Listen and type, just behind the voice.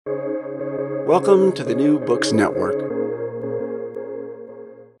Welcome to the New Books Network.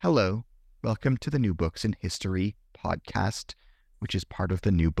 Hello, welcome to the New Books in History podcast, which is part of the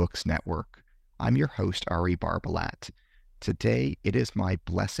New Books Network. I'm your host, Ari Barbalat. Today, it is my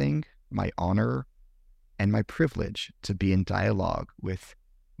blessing, my honor, and my privilege to be in dialogue with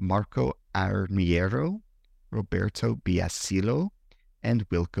Marco Armiero, Roberto Biasilo, and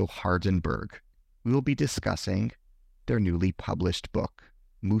Wilco Hardenberg. We will be discussing their newly published book,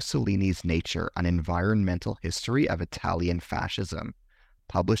 Mussolini's Nature, an Environmental History of Italian Fascism,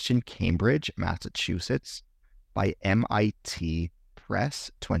 published in Cambridge, Massachusetts by MIT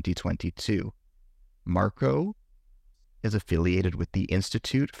Press 2022. Marco is affiliated with the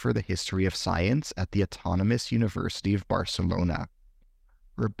Institute for the History of Science at the Autonomous University of Barcelona.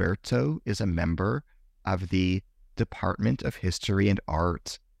 Roberto is a member of the Department of History and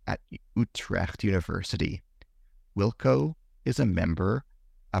Art at Utrecht University. Wilco is a member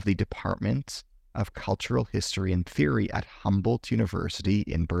of the Department of Cultural History and Theory at Humboldt University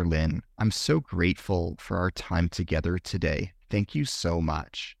in Berlin. I'm so grateful for our time together today. Thank you so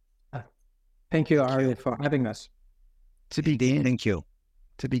much. Thank you, Ari, for having us. To begin, Thank you.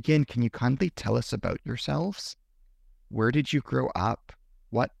 can you kindly tell us about yourselves? Where did you grow up?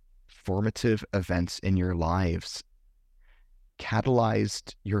 What formative events in your lives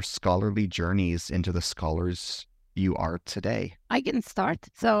catalyzed your scholarly journeys into the scholars you are today? I can start.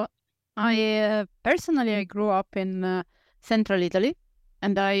 So I grew up in central Italy,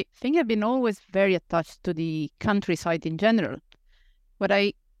 and I think I've been always very attached to the countryside in general. What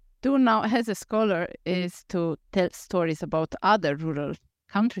I do now as a scholar is to tell stories about other rural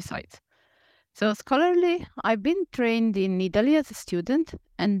countrysides. So scholarly, I've been trained in Italy as a student,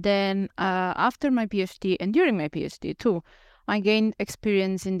 and then after my PhD and during my PhD too, I gained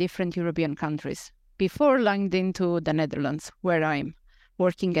experience in different European countries before landing to the Netherlands, where I'm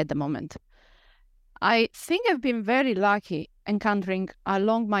working at the moment. I think I've been very lucky encountering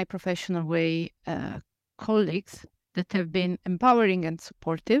along my professional way colleagues that have been empowering and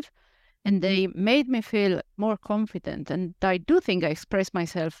supportive, and they made me feel more confident. And I do think I express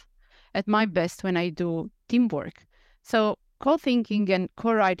myself at my best when I do teamwork. So co-thinking and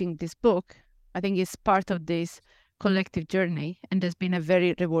co-writing this book, I think, is part of this collective journey and has been a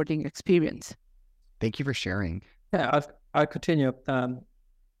very rewarding experience. Thank you for sharing. Yeah, I continue.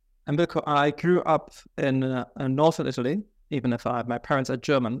 I grew up in northern Italy, even if my parents are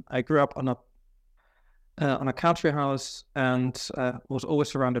German. I grew up on a country house and was always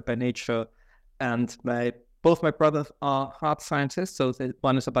surrounded by nature. And both my brothers are hard scientists, so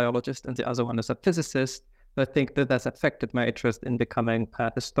one is a biologist and the other one is a physicist. I think that has affected my interest in becoming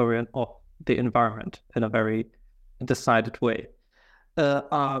a historian of the environment in a very decided way.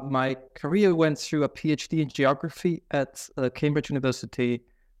 My career went through a PhD in geography at Cambridge University.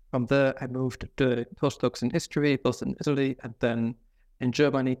 From there, I moved to postdocs in history, both in Italy and then in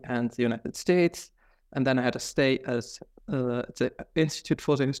Germany and the United States. And then I had a stay at the Institute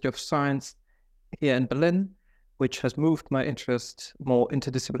for the History of Science here in Berlin, which has moved my interest more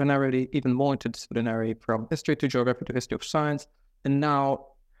interdisciplinarily, even more interdisciplinary, from history to geography to history of science. And now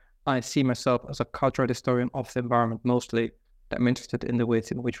I see myself as a cultural historian of the environment mostly. I'm interested in the ways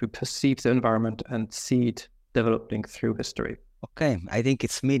in which we perceive the environment and see it developing through history. Okay, I think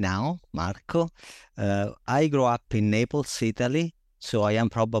it's me now, Marco. I grew up in Naples, Italy, so I am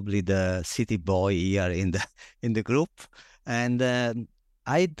probably the city boy here in the group. And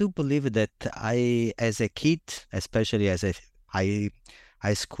I do believe that I, as a kid, especially as a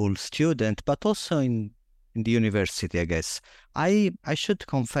high school student, but also in the university, I guess, I should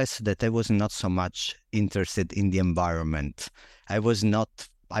confess that I was not so much interested in the environment. I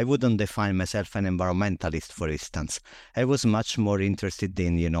wouldn't define myself an environmentalist, for instance. I was much more interested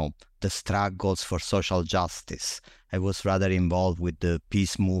in, the struggles for social justice. I was rather involved with the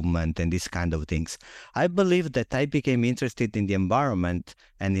peace movement and these kind of things. I believe that I became interested in the environment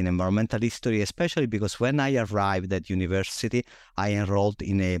and in environmental history, especially because when I arrived at university, I enrolled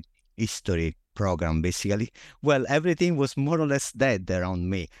in a history program, basically. Well, everything was more or less dead around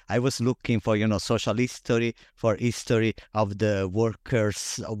me. I was looking for, social history, for history of the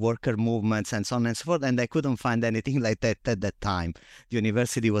worker movements and so on and so forth, and I couldn't find anything like that at that time. The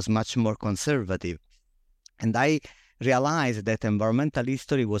university was much more conservative. And I realized that environmental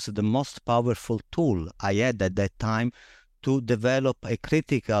history was the most powerful tool I had at that time to develop a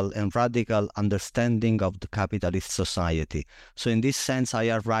critical and radical understanding of the capitalist society. So in this sense, I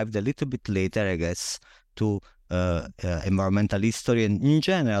arrived a little bit later, I guess, to environmental history and in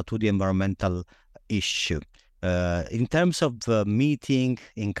general to the environmental issue. In terms of meeting,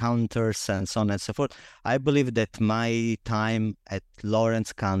 encounters, and so on and so forth, I believe that my time at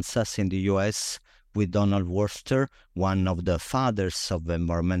Lawrence, Kansas in the US with Donald Worcester, one of the fathers of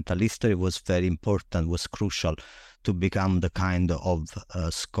environmental history, was very important, was crucial to become the kind of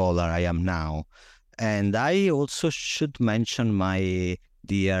scholar I am now. And I also should mention my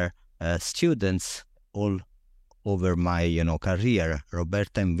dear students all over my career.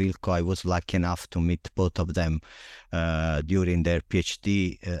 Roberta and Wilco, I was lucky enough to meet both of them during their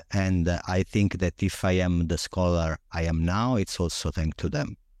PhD, and I think that if I am the scholar I am now, it's also thanks to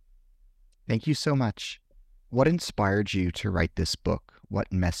them. Thank you so much. What inspired you to write this book?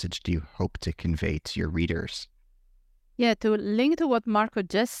 What message do you hope to convey to your readers? Yeah, to link to what Marco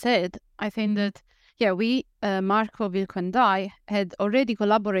just said, I think that, we, Marco, Wilco, and I, had already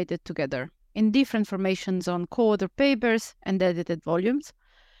collaborated together in different formations on co-author papers and edited volumes.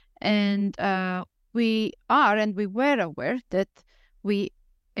 And we were aware that we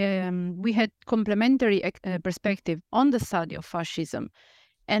had complementary perspective on the study of fascism.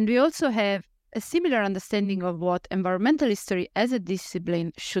 And we also have a similar understanding of what environmental history as a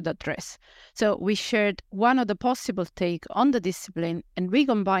discipline should address. So we shared one of the possible take on the discipline, and we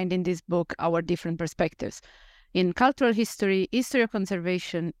combined in this book our different perspectives in cultural history, history of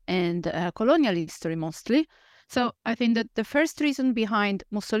conservation, and colonial history mostly. So I think that the first reason behind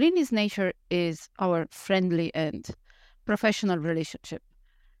Mussolini's nature is our friendly and professional relationship.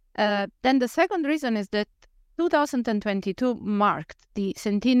 Then the second reason is that 2022 marked the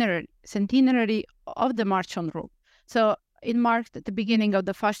centenary of the March on Rome. So it marked the beginning of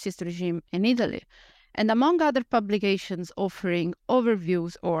the fascist regime in Italy. And among other publications offering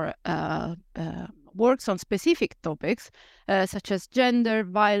overviews or works on specific topics, such as gender,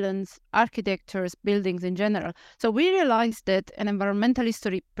 violence, architectures, buildings in general. So we realized that an environmental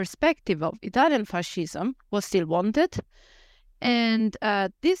history perspective of Italian fascism was still wanted. And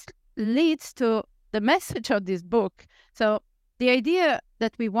this leads to the message of this book. So the idea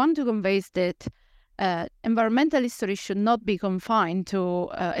that we want to convey is that environmental history should not be confined to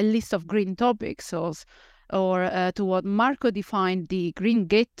a list of green topics or to what Marco defined the green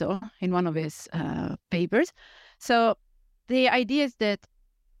ghetto in one of his papers. So the idea is that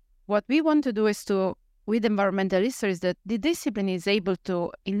what we want to do is to, with environmental history, is that the discipline is able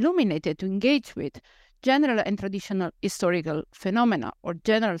to illuminate it, to engage with general and traditional historical phenomena or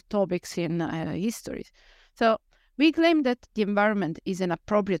general topics in history. So we claim that the environment is an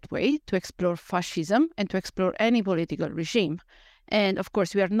appropriate way to explore fascism and to explore any political regime. And of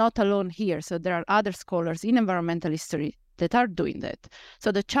course, we are not alone here. So there are other scholars in environmental history that are doing that.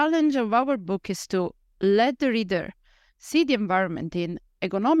 So the challenge of our book is to let the reader see the environment in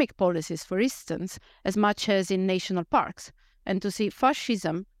economic policies, for instance, as much as in national parks, and to see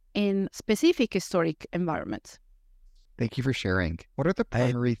fascism in specific historic environments. Thank you for sharing. What are the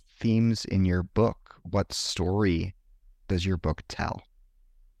primary themes in your book? What story does your book tell?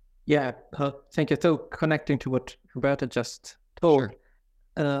 Yeah, thank you. So connecting to what Roberta just told,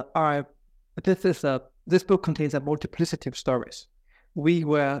 Sure. This book contains a multiplicity of stories. We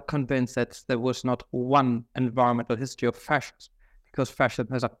were convinced that there was not one environmental history of fascism, because fascism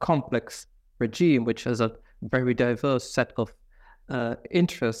has a complex regime which has a very diverse set of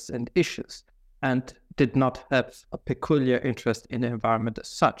interests and issues, and did not have a peculiar interest in the environment as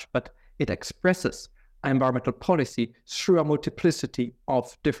such, but it expresses environmental policy through a multiplicity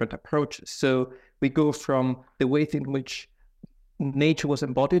of different approaches. So we go from the ways in which nature was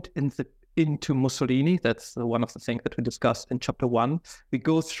embodied into Mussolini. That's one of the things that we discussed in chapter 1. We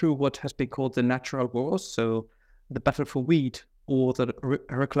go through what has been called the natural wars, so the battle for wheat, or the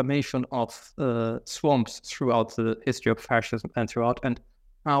reclamation of swamps throughout the history of fascism and throughout, and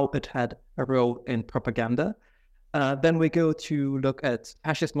how it had a role in propaganda. Then we go to look at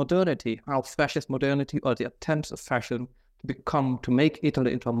fascist modernity, how fascist modernity, or the attempts of fascism to make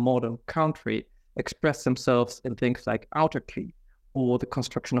Italy into a modern country, express themselves in things like autarky, or the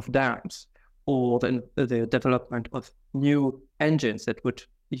construction of dams, or the development of new engines that would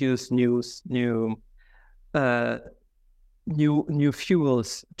use new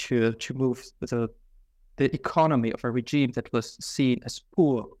fuels to move the economy of a regime that was seen as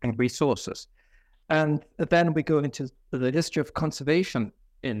poor in resources. And then we go into the history of conservation,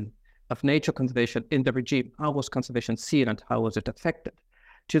 of nature conservation in the regime. How was conservation seen and how was it affected?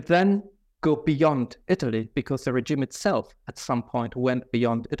 To then go beyond Italy, because the regime itself at some point went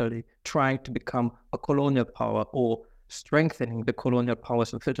beyond Italy, trying to become a colonial power or strengthening the colonial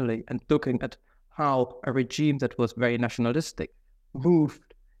powers of Italy, and looking at how a regime that was very nationalistic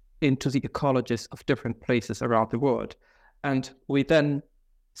moved into the ecologies of different places around the world. And we then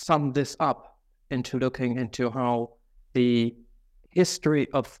sum this up into looking into how the history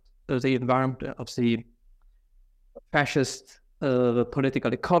of the environment, of the fascist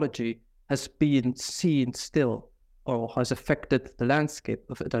political ecology has been seen still, or has affected the landscape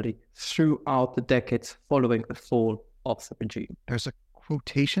of Italy throughout the decades following the fall of the regime. There's a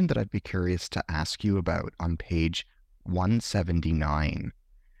quotation that I'd be curious to ask you about on page 179.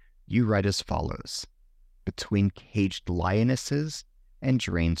 You write as follows: between caged lionesses and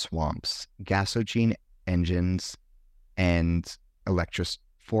drained swamps, gasogen engines and electric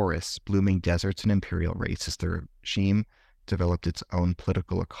forests, blooming deserts and imperial races, the regime developed its own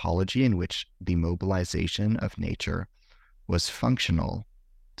political ecology in which the mobilization of nature was functional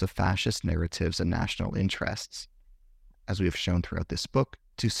to fascist narratives and national interests. As we have shown throughout this book,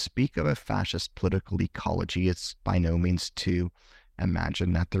 to speak of a fascist political ecology is by no means to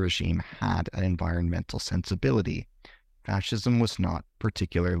imagine that the regime had an environmental sensibility. Fascism was not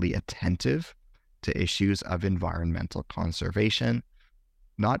particularly attentive to issues of environmental conservation,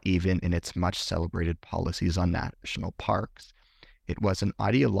 not even in its much celebrated policies on national parks. It was an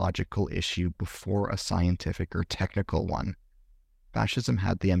ideological issue before a scientific or technical one. Fascism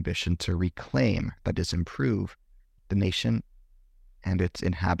had the ambition to reclaim, that is, improve, the nation and its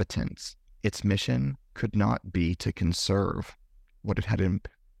inhabitants. Its mission could not be to conserve what it had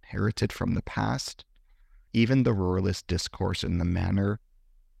inherited from the past. Even the ruralist discourse in the manner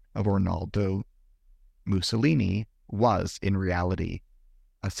of Arnaldo Mussolini was, in reality,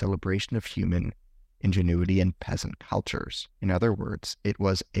 a celebration of human ingenuity and peasant cultures. In other words, it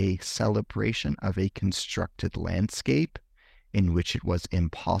was a celebration of a constructed landscape in which it was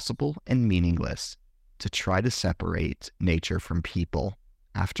impossible and meaningless to try to separate nature from people.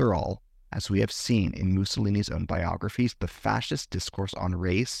 After all, as we have seen in Mussolini's own biographies, the fascist discourse on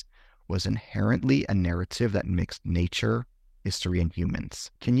race was inherently a narrative that mixed nature, history, and humans.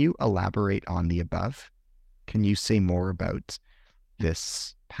 Can you elaborate on the above? Can you say more about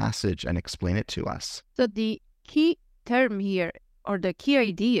this passage and explain it to us? So the key term here, or the key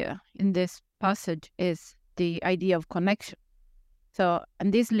idea in this passage, is the idea of connection. So,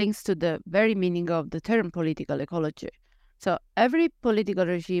 and this links to the very meaning of the term political ecology. So every political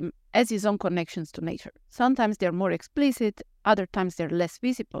regime has its own connections to nature. Sometimes they're more explicit, other times they're less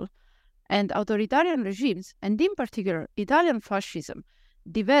visible. And authoritarian regimes, and in particular Italian fascism,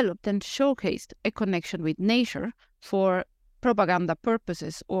 developed and showcased a connection with nature for propaganda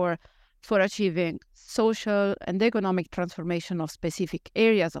purposes or for achieving social and economic transformation of specific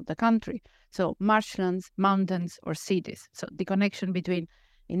areas of the country. So marshlands, mountains, or cities. So the connection between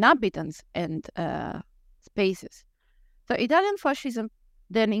inhabitants and spaces. So Italian fascism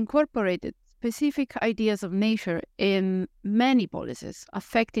then incorporated specific ideas of nature in many policies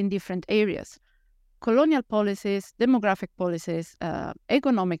affecting different areas. Colonial policies, demographic policies,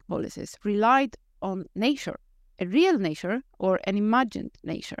 economic policies relied on nature, a real nature or an imagined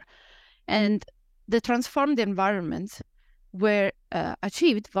nature. And the transformed environments were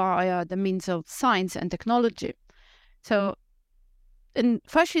achieved via the means of science and technology. So, and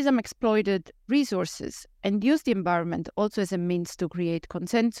fascism exploited resources and used the environment also as a means to create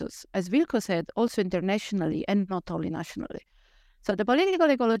consensus, as Vilko said, also internationally and not only nationally. So the political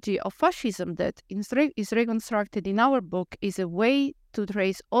ecology of fascism that is reconstructed in our book is a way to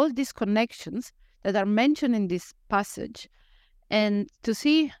trace all these connections that are mentioned in this passage and to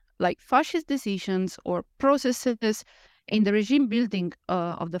see like fascist decisions or processes in the regime building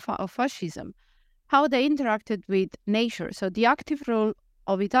of fascism, how they interacted with nature. So the active role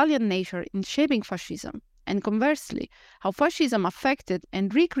of Italian nature in shaping fascism, and conversely, how fascism affected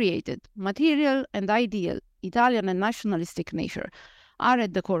and recreated material and ideal Italian and nationalistic nature are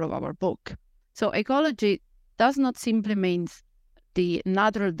at the core of our book. So ecology does not simply mean the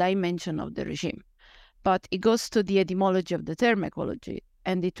natural dimension of the regime, but it goes to the etymology of the term ecology,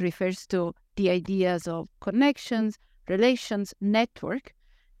 and it refers to the ideas of connections, relations, network,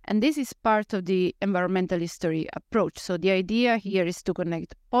 and this is part of the environmental history approach. So the idea here is to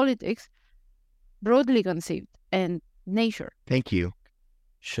connect politics, broadly conceived, and nature. Thank you.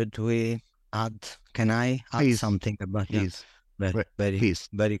 Should we add? Can I add Please. something about Please. Please. Please.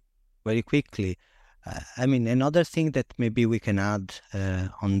 Very quickly? I mean, another thing that maybe we can add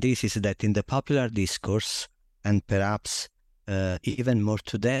on this is that in the popular discourse, and perhaps even more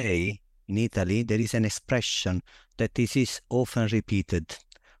today in Italy, there is an expression that this is often repeated.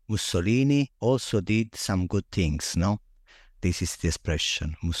 Mussolini also did some good things, no? This is the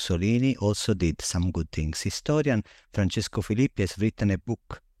expression. Mussolini also did some good things. Historian Francesco Filippi has written a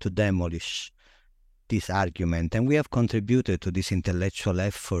book to demolish this argument, and we have contributed to this intellectual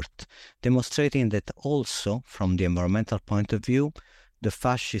effort, demonstrating that also, from the environmental point of view, the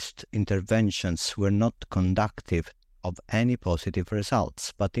fascist interventions were not conductive of any positive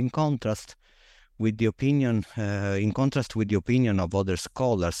results. But in contrast with the opinion of other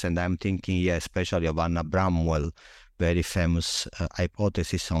scholars, and I'm thinking here especially of Anna Bramwell, very famous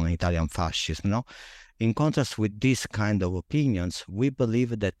hypothesis on Italian fascism, no? In contrast with these kind of opinions, we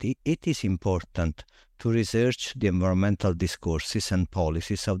believe that it is important to research the environmental discourses and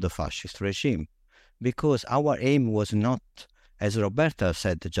policies of the fascist regime, because our aim was not, as Roberta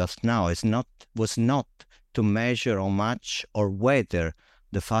said just now, was not to measure how much or whether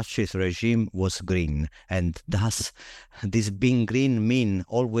the fascist regime was green, and thus this being green mean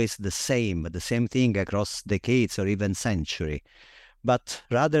always the same thing across decades or even century. But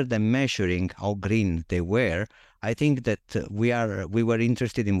rather than measuring how green they were, I think that we were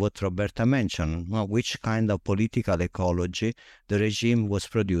interested in what Roberta mentioned, which kind of political ecology the regime was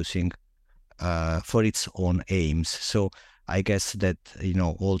producing for its own aims. So I guess that,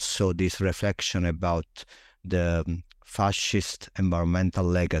 also this reflection about the fascist environmental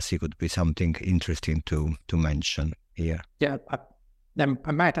legacy could be something interesting to mention here. Yeah,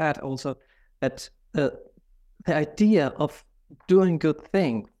 I might add also that the idea of doing good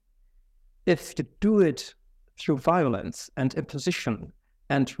things, if you do it through violence and imposition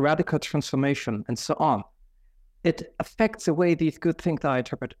and radical transformation and so on, it affects the way these good things are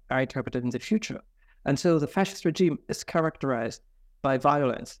interpreted in the future. And so the fascist regime is characterized by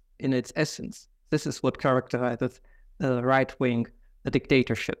violence in its essence. This is what characterizes right-wing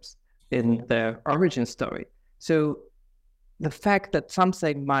dictatorships in their origin story. So the fact that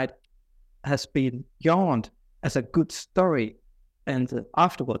something has been yawned as a good story and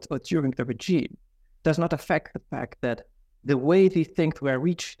afterwards or during the regime does not affect the fact that the way these things were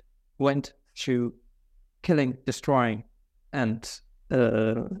reached went through killing, destroying, and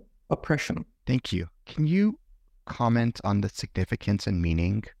oppression. Thank you. Can you comment on the significance and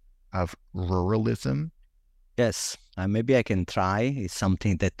meaning of ruralism? Yes, maybe I can try. It's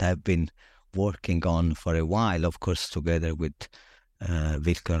something that I've been working on for a while, of course, together with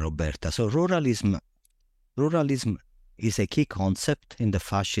Vilko and Roberta. So ruralism is a key concept in the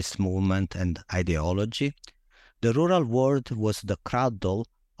fascist movement and ideology. The rural world was the cradle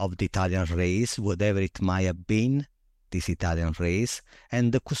of the Italian race, whatever it might have been, this Italian race,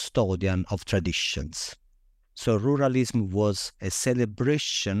 and the custodian of traditions. So ruralism was a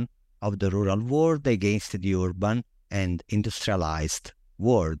celebration of the rural world against the urban and industrialized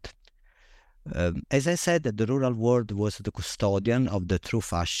world. As I said, the rural world was the custodian of the true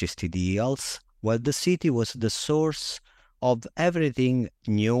fascist ideals, while the city was the source of everything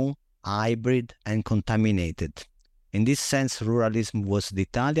new, hybrid, and contaminated. In this sense, ruralism was the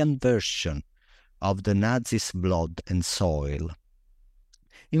Italian version of the Nazis' blood and soil.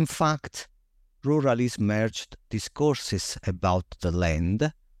 In fact, ruralism merged discourses about the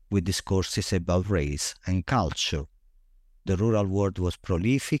land with discourses about race and culture. The rural world was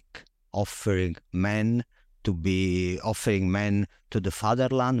prolific, offering men to the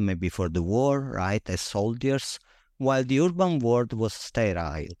fatherland, maybe for the war, right, as soldiers, while the urban world was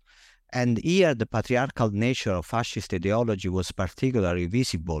sterile. And here the patriarchal nature of fascist ideology was particularly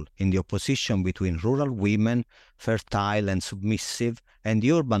visible in the opposition between rural women, fertile and submissive, and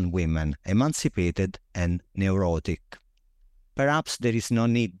urban women, emancipated and neurotic. Perhaps there is no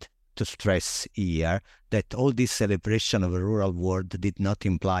need to stress here that all this celebration of a rural world did not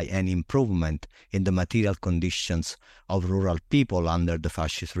imply any improvement in the material conditions of rural people under the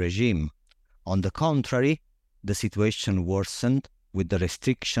fascist regime. On the contrary, the situation worsened with the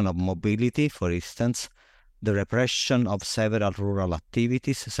restriction of mobility, for instance, the repression of several rural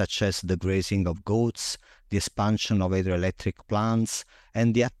activities such as the grazing of goats, the expansion of hydroelectric plants,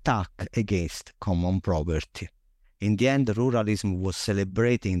 and the attack against common property. In the end, ruralism was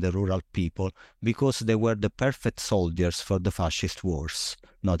celebrating the rural people because they were the perfect soldiers for the fascist wars,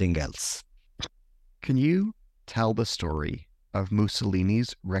 nothing else. Can you tell the story of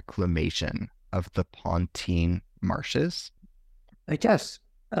Mussolini's reclamation of the Pontine marshes? Yes.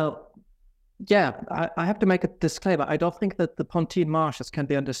 I have to make a disclaimer. I don't think that the Pontine marshes can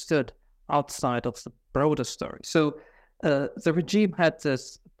be understood outside of the broader story. So the regime had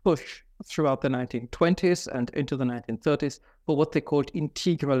this push throughout the 1920s and into the 1930s for what they called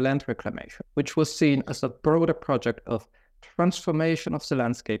integral land reclamation, which was seen as a broader project of transformation of the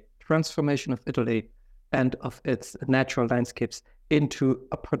landscape, transformation of Italy and of its natural landscapes into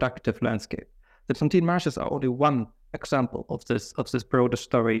a productive landscape. The Pontine marshes are only one example of this broader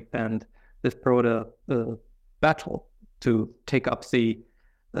story and this broader battle to take up the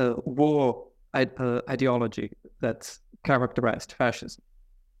war ideology that characterized fascism.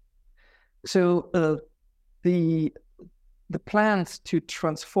 So the the plans to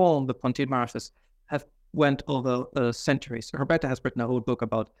transform the Pontine Marshes have went over centuries. Roberta has written a whole book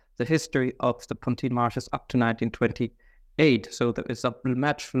about the history of the Pontine Marshes up to 1928. So there is a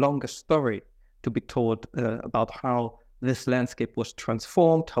much longer story to be told about how this landscape was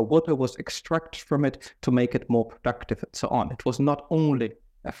transformed, how water was extracted from it to make it more productive and so on. It was not only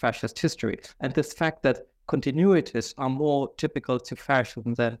a fascist history. And this fact that continuities are more typical to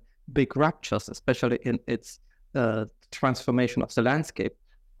fascism than big ruptures, especially in its transformation of the landscape,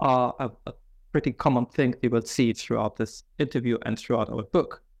 are a pretty common thing you will see throughout this interview and throughout our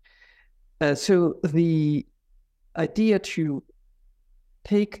book. So the idea to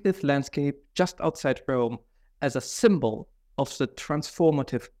take this landscape just outside Rome as a symbol of the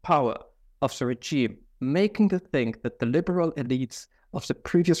transformative power of the regime, making the thing that the liberal elites of the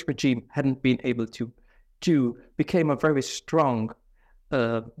previous regime hadn't been able to do, became a very strong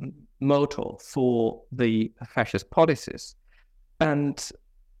motto for the fascist policies. And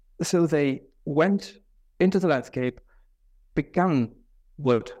so they went into the landscape, began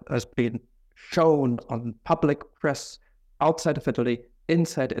what has been shown on public press outside of Italy,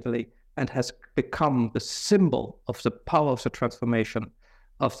 inside Italy, and has become the symbol of the power of the transformation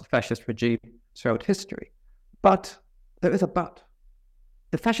of the fascist regime throughout history. But there is a but.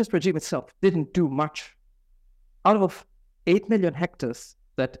 The fascist regime itself didn't do much. Out of 8 million hectares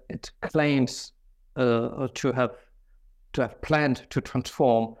that it claims to have planned to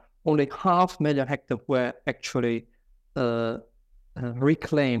transform, only 500,000 hectares were actually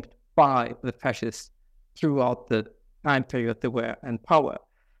reclaimed by the fascists throughout the time period they were in power.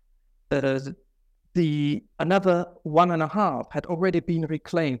 Another 1.5 had already been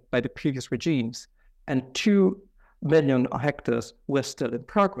reclaimed by the previous regimes, and 2 million hectares were still in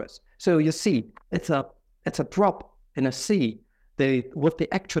progress. So you see, it's a drop in a sea. What they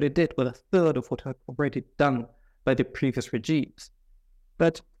actually did was a third of what had already done by the previous regimes.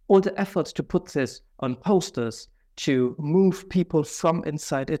 But all the efforts to put this on posters, to move people from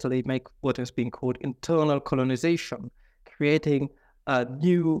inside Italy, make what is being called internal colonization, creating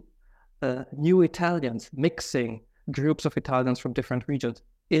new Italians, mixing groups of Italians from different regions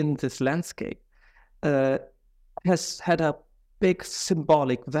in this landscape, has had a big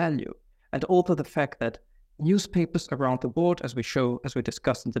symbolic value. And also the fact that newspapers around the world, as we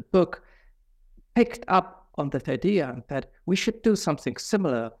discussed in the book, picked up on that idea that we should do something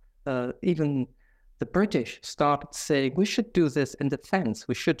similar. Even the British started saying we should do this in defense.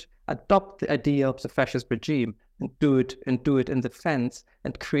 We should adopt the idea of the fascist regime and do it in defense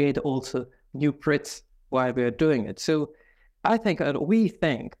and create also new Brits while we are doing it. So I think we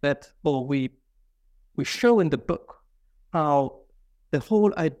think that, or we show in the book how the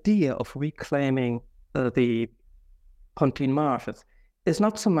whole idea of reclaiming the Pontine Marshes is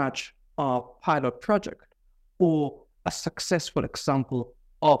not so much a pilot project or a successful example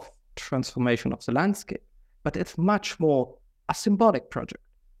of transformation of the landscape, but it's much more a symbolic project,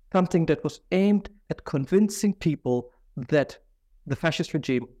 something that was aimed at convincing people that the fascist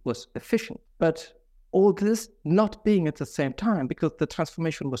regime was efficient. But all this not being at the same time, because the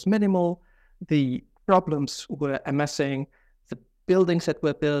transformation was minimal, the problems were amassing, the buildings that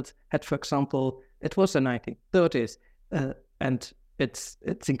were built had, for example, it was the 1930s, and it's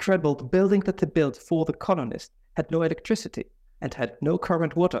incredible. The building that they built for the colonists had no electricity and had no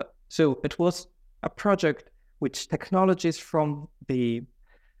current water. So it was a project which technologies from the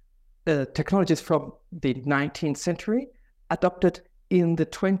 19th century adopted in the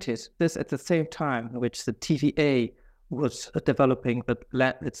 20s. This at the same time in which the TVA was developing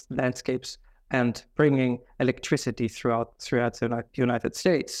its landscapes and bringing electricity throughout the United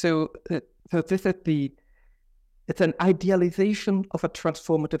States. So this is it's an idealization of a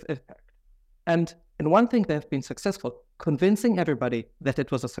transformative impact. And in one thing they have been successful, convincing everybody that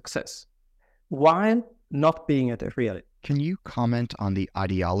it was a success, while not being it really. Can you comment on the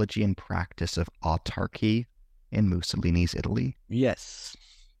ideology and practice of autarky in Mussolini's Italy? Yes.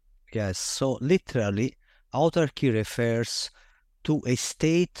 So literally, autarky refers to a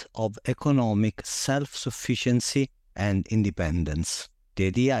state of economic self-sufficiency and independence. The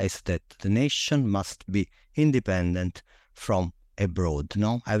idea is that the nation must be independent from abroad.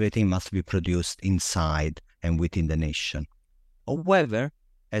 No, everything must be produced inside and within the nation. However,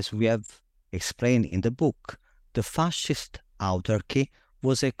 as we have explained in the book, the fascist autarky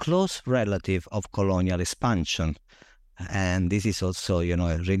was a close relative of colonial expansion. And this is also,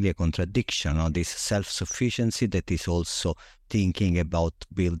 really a contradiction of this self-sufficiency that is also thinking about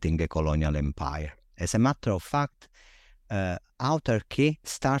building a colonial empire. As a matter of fact, autarky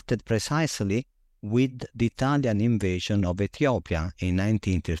started precisely with the Italian invasion of Ethiopia in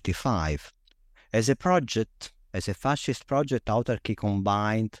 1935 as a project as a fascist project, autarky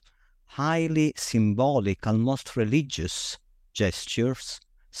combined highly symbolic, almost religious gestures,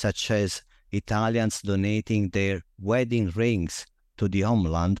 such as Italians donating their wedding rings to the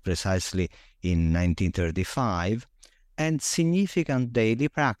homeland precisely in 1935, and insignificant daily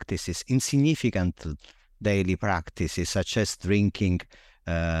practices, such as drinking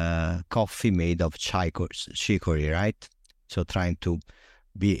coffee made of chicory, right? So trying to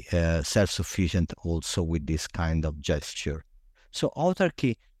be self-sufficient also with this kind of gesture. So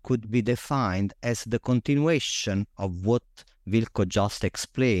autarky could be defined as the continuation of what Wilco just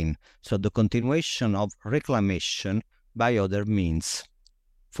explained, so the continuation of reclamation by other means.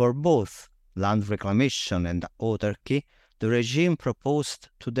 For both land reclamation and autarky, the regime proposed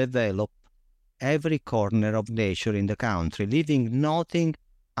to develop every corner of nature in the country, leaving nothing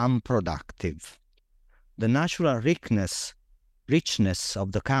unproductive. The natural richness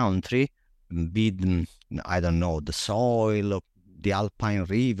of the country, be it, I don't know, the soil, the alpine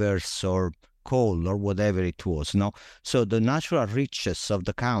rivers, or coal, or whatever it was, no? So the natural riches of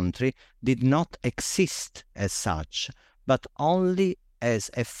the country did not exist as such, but only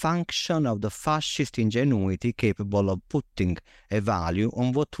as a function of the fascist ingenuity capable of putting a value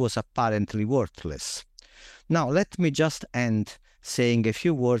on what was apparently worthless. Now, let me just end saying a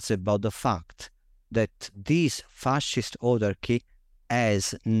few words about the fact that this fascist autarky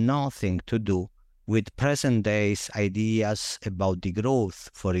has nothing to do with present day's ideas about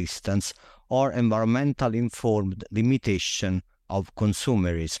degrowth, for instance, or environmental informed limitation of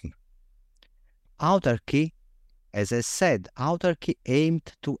consumerism. Autarky, as I said, autarky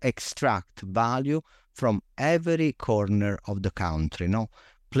aimed to extract value from every corner of the country, no?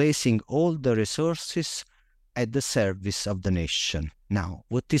 Placing all the resources at the service of the nation. Now,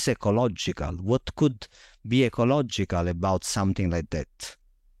 what is ecological? What could be ecological about something like that?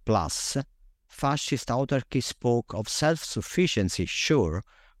 Plus, fascist autarky spoke of self-sufficiency, sure,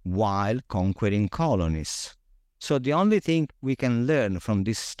 while conquering colonies. So the only thing we can learn from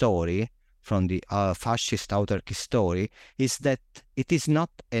this story, from the fascist autarky story, is that it is not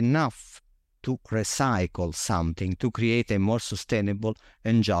enough to recycle something to create a more sustainable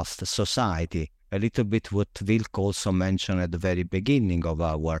and just society. A little bit what Wilk also mentioned at the very beginning of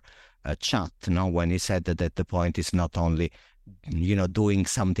our chat, no? When he said that the point is not only, doing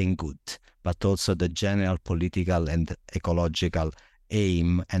something good, but also the general political and ecological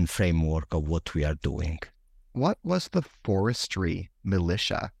aim and framework of what we are doing. What was the forestry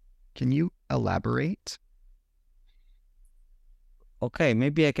militia? Can you elaborate? Okay,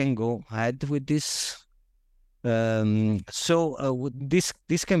 maybe I can go ahead with this. This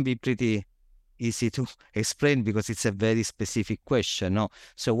can be pretty easy to explain because it's a very specific question. No?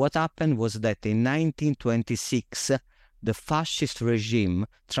 So what happened was that in 1926, the fascist regime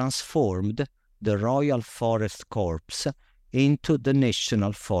transformed the Royal Forest Corps into the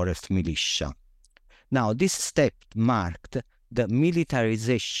National Forest Militia. Now, this step marked the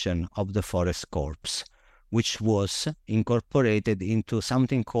militarization of the Forest Corps, which was incorporated into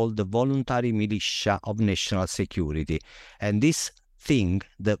something called the Voluntary Militia of National Security. And this thing,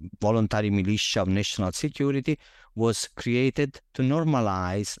 the Voluntary Militia of National Security, was created to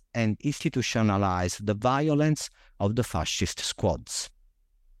normalize and institutionalize the violence of the fascist squads.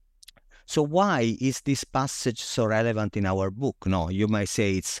 So why is this passage so relevant in our book? No, you might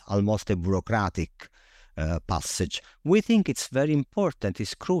say it's almost a bureaucratic passage. We think it's very important,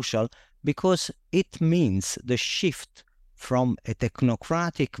 it's crucial, because it means the shift from a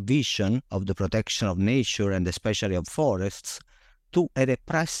technocratic vision of the protection of nature and especially of forests to a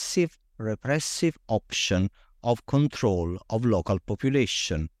repressive option of control of local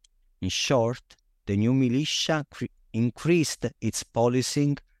population. In short, the new militia increased its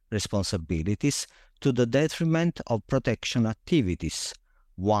policing responsibilities to the detriment of protection activities,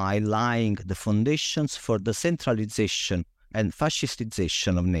 while laying the foundations for the centralization and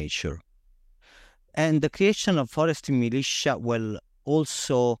fascistization of nature. And the creation of forestry militia will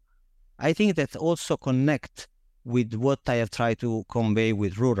also, I think that also connect with what I have tried to convey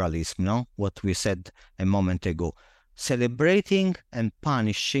with ruralism, no? What we said a moment ago. Celebrating and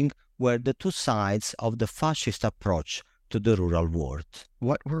punishing were the two sides of the fascist approach to the rural world.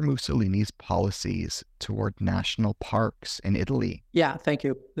 What were Mussolini's policies toward national parks in Italy? Yeah, thank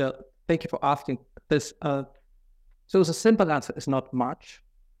you. Thank you for asking this. So the simple answer is not much,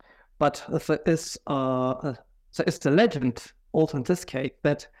 but there is the legend also in this case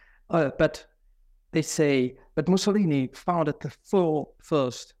that, but they say that Mussolini founded the 4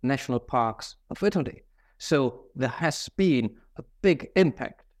 first national parks of Italy. So there has been a big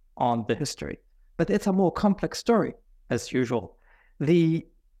impact on the history, but it's a more complex story as usual. The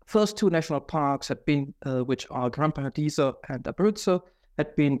first two national parks had been, which are Gran Paradiso and Abruzzo,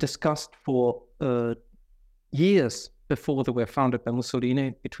 had been discussed for years before they were founded by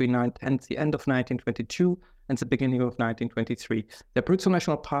Mussolini between the end of 1922 and the beginning of 1923. The Abruzzo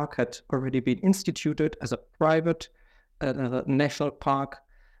National Park had already been instituted as a private national park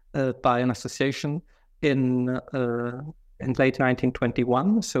by an association in late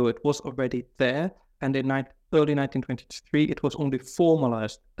 1921, so it was already there, and in early 1923 it was only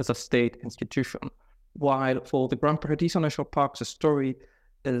formalized as a state institution. While for the Gran Paradiso National Park, the story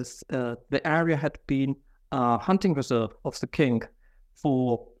is the area had been a hunting reserve of the king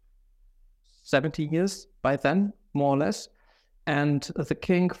for 70 years by then, more or less, and the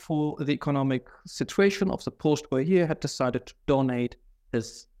king, for the economic situation of the post-war year, had decided to donate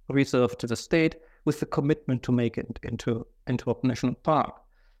his reserve to the state with the commitment to make it into a national park.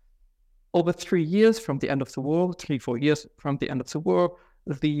 Over 3 years from the end of the war, 3-4 years from the end of the war,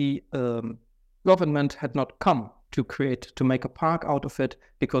 the government had not come to make a park out of it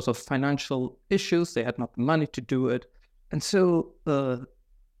because of financial issues. They had not the money to do it. And so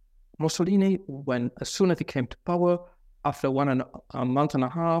Mussolini, as soon as he came to power, after a month and a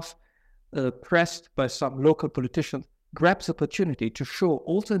half, pressed by some local politicians, grabbed the opportunity to show,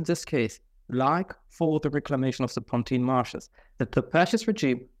 also in this case, like for the reclamation of the Pontine Marshes, that the fascist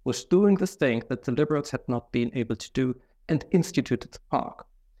regime was doing this thing that the liberals had not been able to do, and instituted the park.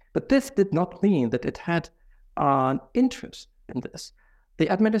 But this did not mean that it had an interest in this. The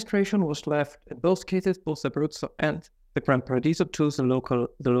administration was left, in both cases, both Abruzzo and the Gran Paradiso, to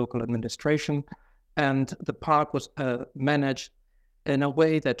the local administration, and the park was managed in a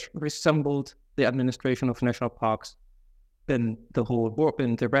way that resembled the administration of national parks in the whole world,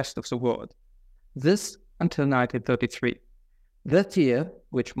 in the rest of the world. This until 1933. That year,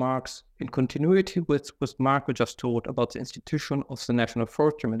 which marks, in continuity with what Marco just told about the institution of the National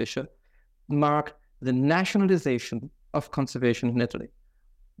Forestry Militia, marked the nationalization of conservation in Italy.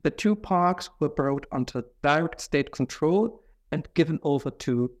 The two parks were brought under direct state control and given over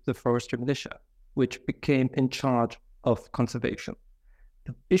to the Forestry Militia, which became in charge of conservation.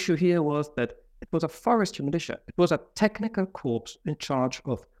 The issue here was that it was a forestry militia. It was a technical corps in charge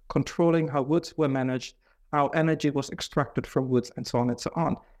of controlling how woods were managed, how energy was extracted from woods, and so on and so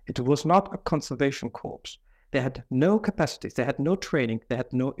on. It was not a conservation corps. They had no capacities, they had no training, they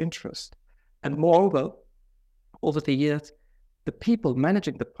had no interest. And moreover, over the years, the people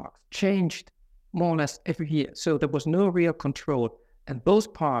managing the parks changed more or less every year. So there was no real control, and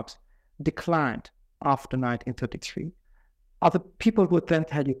both parks declined after 1933. Other people would then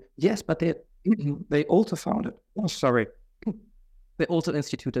tell you, yes, but they also founded, they also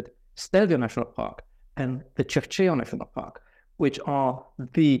instituted Stelvio National Park and the Circeo National Park, which are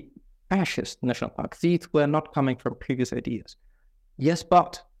the fascist national parks. These were not coming from previous ideas. Yes,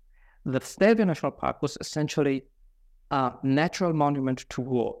 but the Stelvio National Park was essentially a natural monument to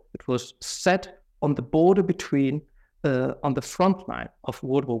war. It was set on the border between, on the front line of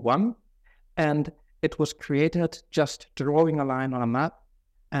World War I, and it was created just drawing a line on a map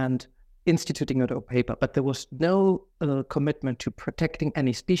and instituting it on paper. But there was no commitment to protecting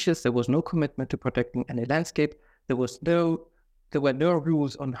any species. There was no commitment to protecting any landscape. There were no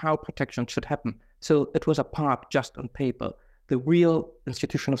rules on how protection should happen. So it was a park just on paper. The real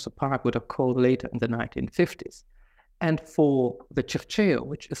institution of the park would occur later in the 1950s. And for the Circeo,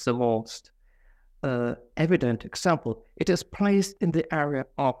 which is the most evident example, it is placed in the area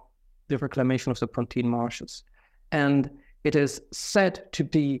of the reclamation of the Pontine Marshes. And it is said to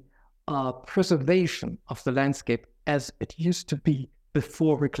be a preservation of the landscape as it used to be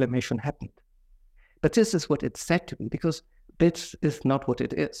before reclamation happened. But this is what it's said to be, because this is not what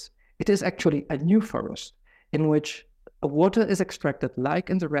it is. It is actually a new forest in which water is extracted, like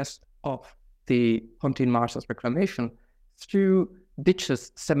in the rest of the Pontine Marshes reclamation, through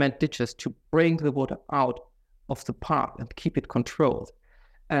ditches, cement ditches, to bring the water out of the park and keep it controlled.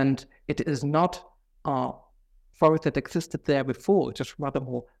 And it is not a forest that existed there before. It is rather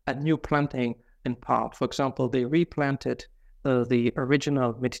more a new planting in part. For example, they replanted the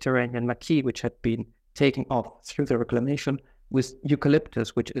original Mediterranean maquis, which had been taken off through the reclamation, with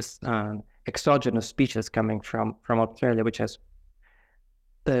eucalyptus, which is an exogenous species coming from Australia,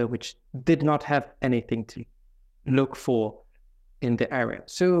 which did not have anything to look for in the area.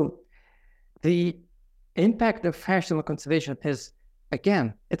 So the impact of fascism on conservation is,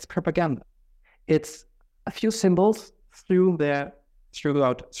 again, it's propaganda. It's a few symbols through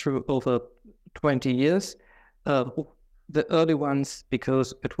over 20 years. The early ones,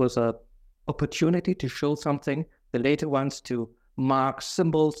 because it was an opportunity to show something. The later ones to mark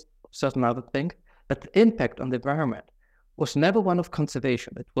symbols, certain other thing. But the impact on the environment was never one of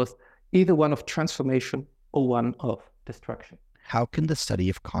conservation. It was either one of transformation or one of destruction. How can the study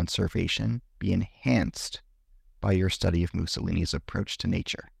of conservation be enhanced by your study of Mussolini's approach to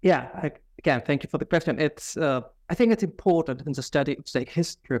nature? Yeah, again, thank you for the question. I think it's important in the study of the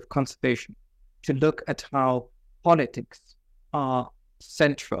history of conservation to look at how politics are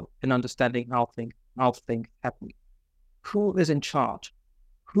central in understanding how things happen. Who is in charge?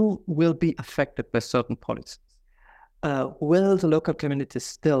 Who will be affected by certain policies? Will the local communities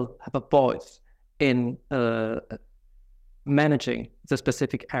still have a voice in managing the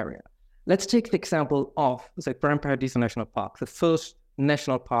specific area? Let's take the example of the Grand Paradiso National Park, the first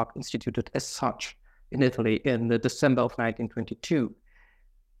national park instituted as such in Italy in the December of 1922.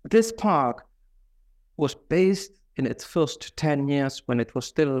 This park was based in its first 10 years, when it was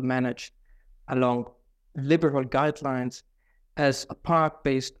still managed along liberal guidelines, as a park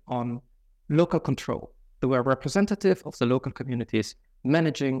based on local control. There were representatives of the local communities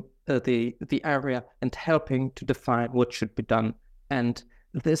managing the area and helping to define what should be done. And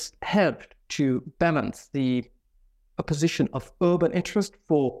this helped to balance the opposition of urban interest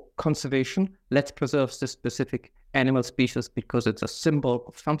for conservation. Let's preserve this specific animal species because it's a symbol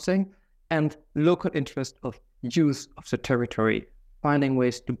of something, and local interest of use of the territory, finding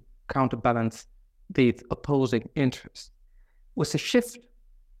ways to counterbalance these opposing interests. With the shift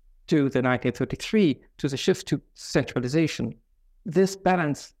to the 1933, to the shift to centralization, this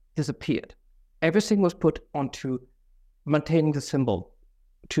balance disappeared. Everything was put onto maintaining the symbol,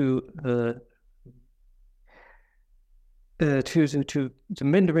 to the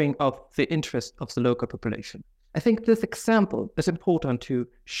mindering of the interest of the local population. I think this example is important to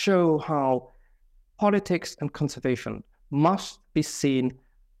show how politics and conservation must be seen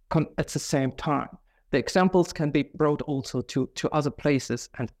at the same time. The examples can be brought also to other places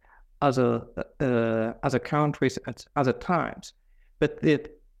and other countries at other times. But the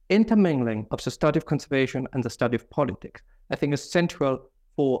intermingling of the study of conservation and the study of politics, I think, is central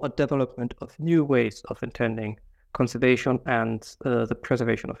for a development of new ways of intending conservation and the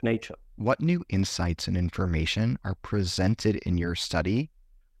preservation of nature. What new insights and information are presented in your study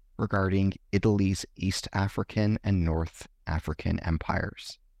regarding Italy's East African and North African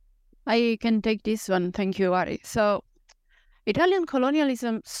empires? I can take this one. Thank you, Ari. So, Italian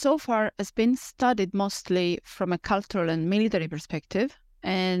colonialism so far has been studied mostly from a cultural and military perspective,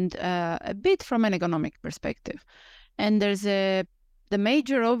 and a bit from an economic perspective. And there's the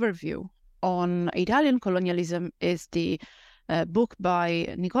major overview on Italian colonialism is the book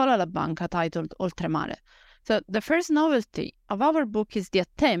by Nicola Labanca titled Oltremare. So the first novelty of our book is the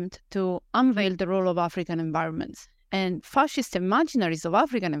attempt to unveil the role of African environments and fascist imaginaries of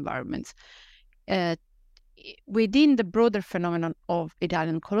African environments within the broader phenomenon of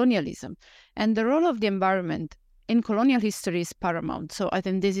Italian colonialism. And the role of the environment in colonial history is paramount. So I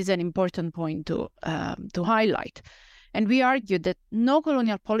think this is an important point to highlight. And we argue that no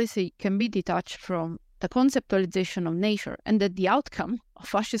colonial policy can be detached from the conceptualization of nature, and that the outcome of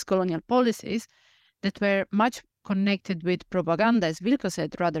fascist colonial policies that were much connected with propaganda, as Wilco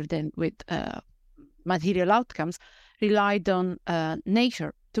said, rather than with material outcomes, relied on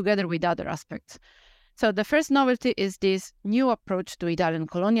nature together with other aspects. So the first novelty is this new approach to Italian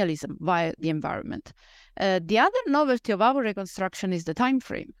colonialism via the environment. The other novelty of our reconstruction is the time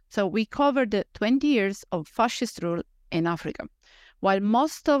frame. So we covered the 20 years of fascist rule in Africa, while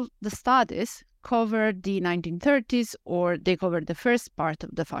most of the studies covered the 1930s, or they covered the first part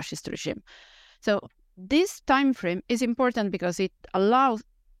of the fascist regime. So this time frame is important because it allows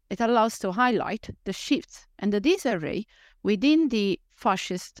to highlight the shifts and the disarray within the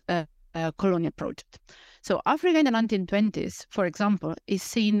fascist colonial project. So Africa in the 1920s, for example, is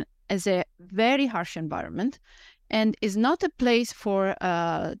seen as a very harsh environment and is not a place for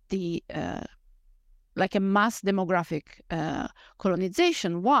like a mass demographic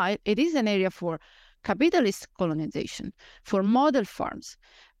colonization, while it is an area for capitalist colonization, for model farms.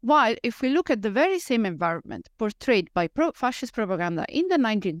 While if we look at the very same environment portrayed by fascist propaganda in the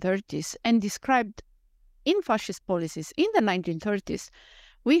 1930s and described in fascist policies in the 1930s,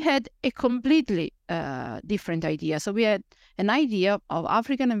 we had a completely different idea. So we had an idea of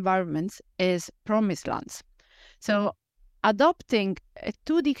African environments as promised lands. So adopting a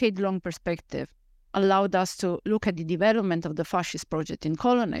 2-decade-long perspective allowed us to look at the development of the fascist project in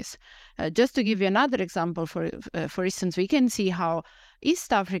colonies. Just to give you another example, for instance, we can see how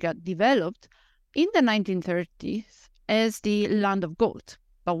East Africa developed in the 1930s as the land of gold.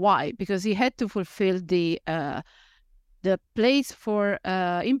 But why? Because it had to fulfill the place for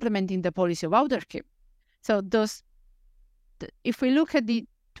implementing the policy of autarky. So if we look at the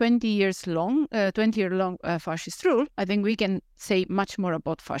 20-year long fascist rule, I think we can say much more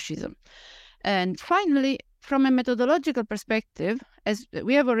about fascism. And finally, from a methodological perspective, as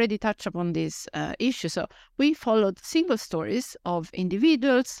we have already touched upon this issue, so we followed single stories of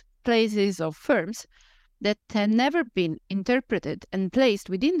individuals, places, of firms that had never been interpreted and placed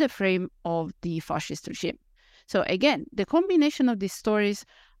within the frame of the fascist regime. So again, the combination of these stories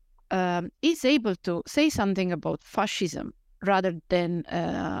is able to say something about fascism rather than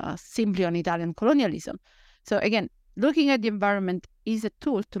simply on Italian colonialism. So again, looking at the environment is a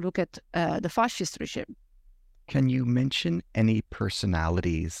tool to look at the fascist regime. Can you mention any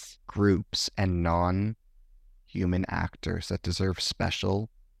personalities, groups, and non-human actors that deserve special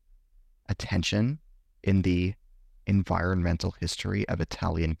attention in the environmental history of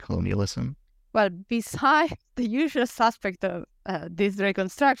Italian colonialism? Well, besides the usual suspect of this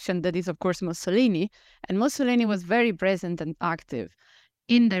reconstruction, that is, of course, Mussolini, and Mussolini was very present and active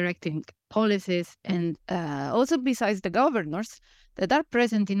in directing policies, and also besides the governors that are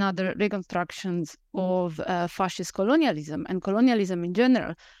present in other reconstructions of fascist colonialism and colonialism in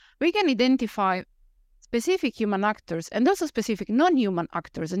general, we can identify specific human actors and also specific non-human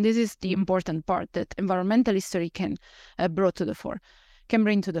actors, and this is the important part that environmental history can bring to the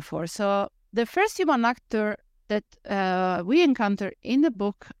fore. So the first human actor that we encounter in the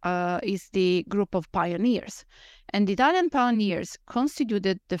book is the group of pioneers. And the Italian pioneers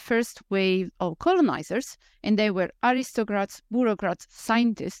constituted the first wave of colonizers, and they were aristocrats, bureaucrats,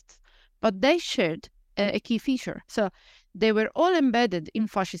 scientists, but they shared a key feature. So they were all embedded in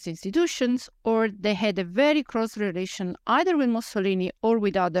fascist institutions, or they had a very close relation either with Mussolini or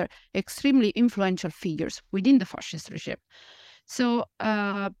with other extremely influential figures within the fascist regime. So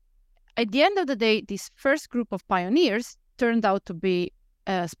at the end of the day, this first group of pioneers turned out to be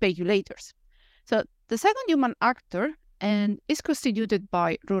speculators. So the second human actor is constituted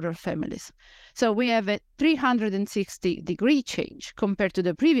by rural families. So we have a 360-degree change compared to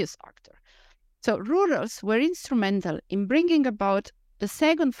the previous actor. So rurals were instrumental in bringing about the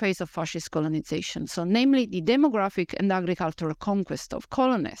second phase of fascist colonization, so namely the demographic and agricultural conquest of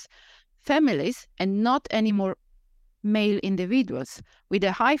colonies, families, and not anymore male individuals with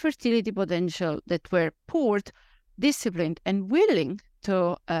a high fertility potential that were poor, disciplined, and willing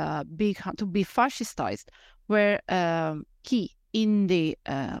to be fascistized were key in the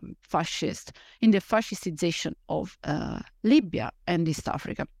fascistization of Libya and East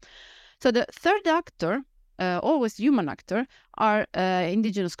Africa. So the third actor, always human actor, are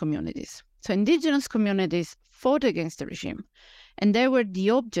indigenous communities. So indigenous communities fought against the regime, and they were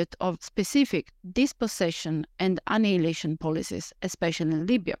the object of specific dispossession and annihilation policies, especially in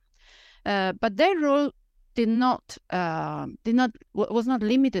Libya. But their role was not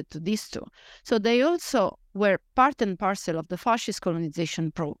limited to these two. So they also were part and parcel of the fascist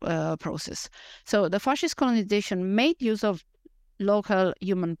colonization process. So the fascist colonization made use of local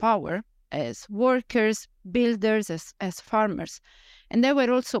human power as workers, builders, as farmers, and they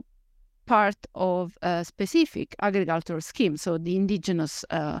were also part of specific agricultural schemes. So the indigenous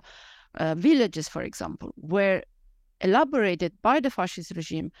villages, for example, were elaborated by the fascist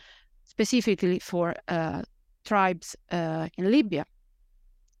regime specifically for tribes in Libya.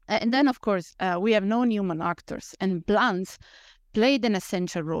 And then, of course, we have non-human actors, and plants played an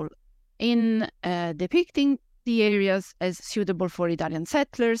essential role in depicting the areas as suitable for Italian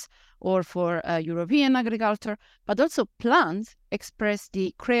settlers or for European agriculture, but also plants express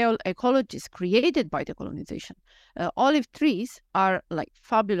the Creole ecologies created by the colonization. Olive trees are like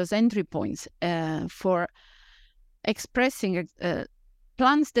fabulous entry points for expressing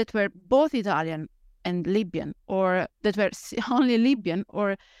plants that were both Italian and Libyan, or that were only Libyan,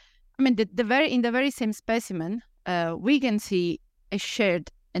 or I mean, in the very same specimen, we can see a shared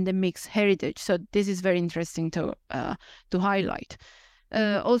and a mixed heritage. So this is very interesting to highlight.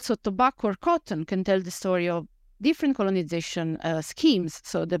 Also, tobacco or cotton can tell the story of different colonization schemes,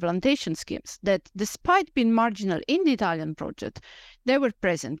 so the plantation schemes, that despite being marginal in the Italian project, they were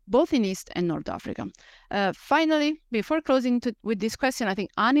present both in East and North Africa. Finally, before closing with this question, I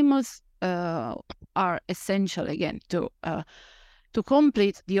think animals are essential again to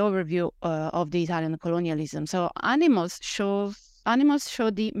complete the overview of the Italian colonialism. So animals show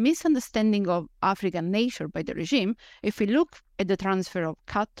the misunderstanding of African nature by the regime if we look at the transfer of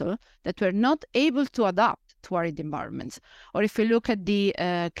cattle that were not able to adapt to arid environments, or if we look at the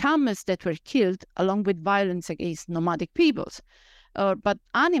camels that were killed along with violence against nomadic peoples. But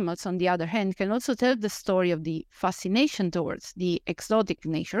animals, on the other hand, can also tell the story of the fascination towards the exotic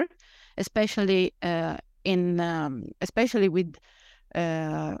nature, especially with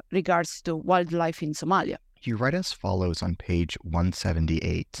regards to wildlife in Somalia. You write as follows on page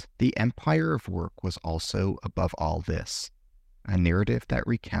 178. The empire of work was also, above all this, a narrative that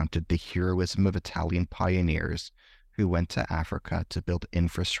recounted the heroism of Italian pioneers who went to Africa to build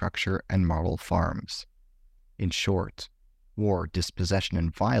infrastructure and model farms. In short, war, dispossession,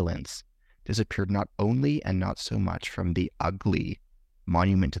 and violence disappeared not only and not so much from the ugly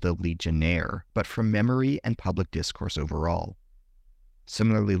monument to the Legionnaire, but from memory and public discourse overall.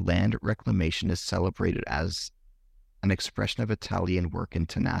 Similarly, land reclamation is celebrated as an expression of Italian work and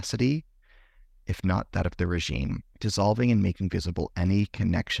tenacity, if not that of the regime, dissolving and making visible any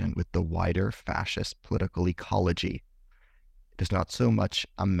connection with the wider fascist political ecology. It is not so much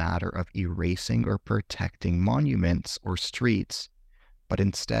a matter of erasing or protecting monuments or streets, but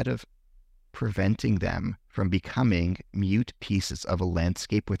instead of preventing them from becoming mute pieces of a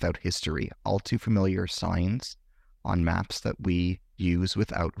landscape without history, all too familiar signs on maps that we use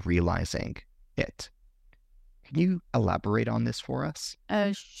without realizing it. Can you elaborate on this for us?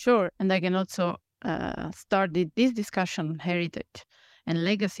 Sure. And I can also start this discussion on heritage and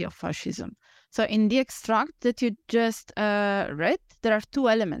legacy of fascism. So in the extract that you just read, there are two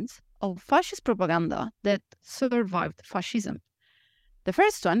elements of fascist propaganda that survived fascism. The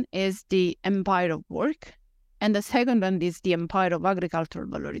first one is the empire of work, and the second one is the empire of agricultural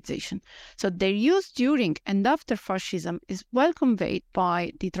valorization. So their use during and after fascism is well conveyed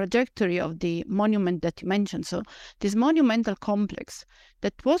by the trajectory of the monument that you mentioned. So this monumental complex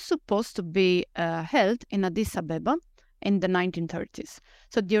that was supposed to be held in Addis Ababa in the 1930s.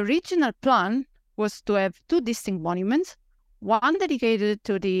 So the original plan was to have two distinct monuments, one dedicated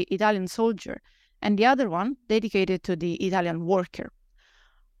to the Italian soldier and the other one dedicated to the Italian worker.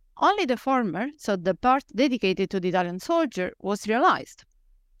 Only the former, so the part dedicated to the Italian soldier, was realized.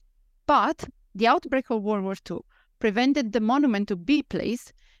 But the outbreak of World War II prevented the monument to be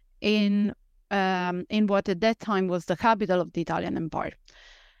placed in what at that time was the capital of the Italian Empire.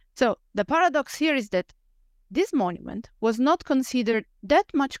 So the paradox here is that this monument was not considered that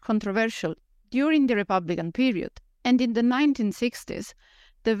much controversial during the Republican period, and in the 1960s,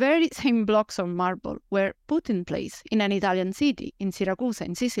 the very same blocks of marble were put in place in an Italian city, in Syracuse,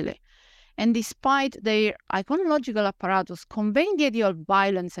 in Sicily. And despite their iconological apparatus conveying the idea of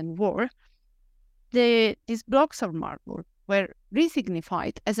violence and war, these blocks of marble were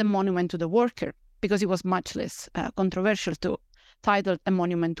resignified as a monument to the worker, because it was much less controversial to title a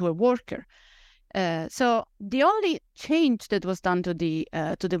monument to a worker. So the only change that was done to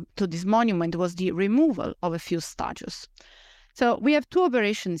this monument was the removal of a few statues. So we have two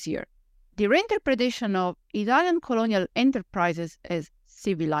operations here. The reinterpretation of Italian colonial enterprises as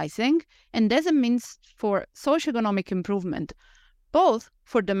civilizing and as a means for socioeconomic improvement, both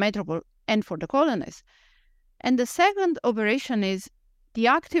for the metropole and for the colonies. And the second operation is the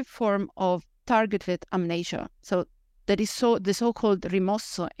active form of targeted amnesia. So that is the so-called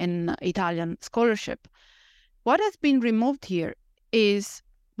rimosso in Italian scholarship. What has been removed here is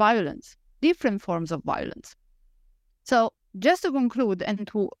violence, different forms of violence. So just to conclude and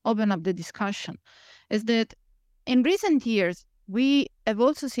to open up the discussion, is that in recent years, we have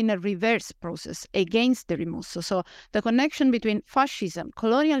also seen a reverse process against the rimosso. So the connection between fascism,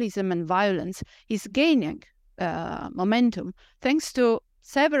 colonialism, and violence is gaining momentum thanks to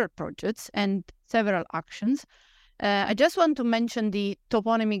several projects and several actions. I just want to mention the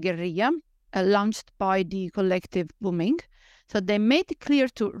toponymy guerrilla launched by the collective Booming. So they made it clear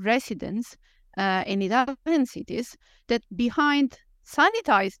to residents in Italian cities that behind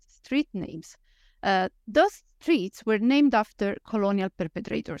sanitized street names, those streets were named after colonial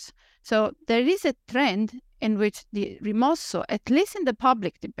perpetrators. So there is a trend in which the rimosso, at least in the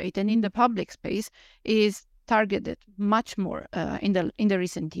public debate and in the public space, is targeted much more in the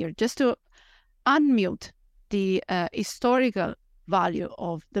recent year, just to unmute the historical value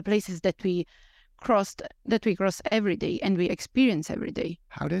of the places that we cross every day and we experience every day.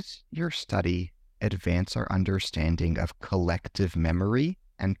 How does your study advance our understanding of collective memory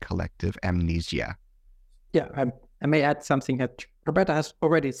and collective amnesia? Yeah, I may add something that Roberta has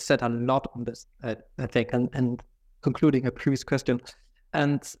already said a lot on this, I think, and concluding a previous question.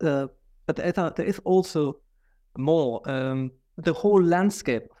 And but there is also more. The whole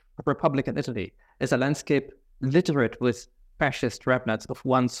landscape of Republican Italy is a landscape littered with fascist remnants of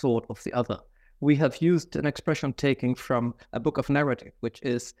one sort or the other. We have used an expression taken from a book of narrative, which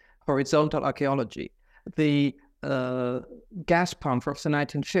is horizontal archaeology. The gas pump of the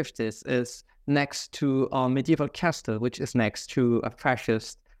 1950s is next to a medieval castle, which is next to a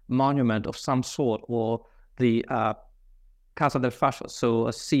fascist monument of some sort, or the Casa del Fascio, so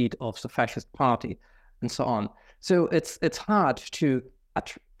a seat of the fascist party, and so on. So it's hard to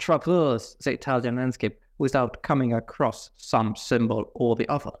traverse the Italian landscape without coming across some symbol or the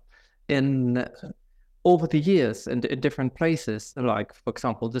other. Over the years and in different places, like, for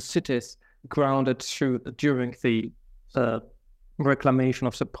example, the cities grounded during the reclamation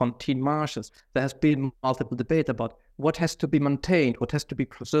of the Pontine marshes, there has been multiple debate about what has to be maintained, what has to be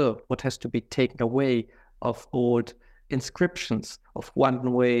preserved, what has to be taken away of old inscriptions of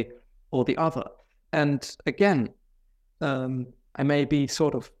one way or the other. And again, I may be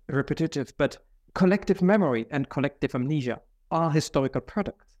sort of repetitive, but collective memory and collective amnesia are historical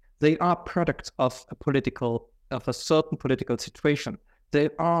products. They are products of a certain political situation. They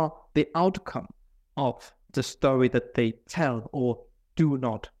are the outcome of the story that they tell or do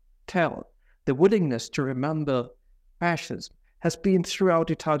not tell. The willingness to remember fascism has been throughout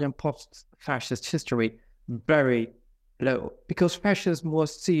Italian post-fascist history very low, because fascism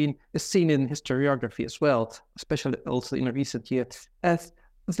is seen in historiography as well, especially also in recent years, as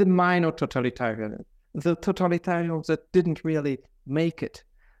the minor totalitarian, the totalitarians that didn't really make it,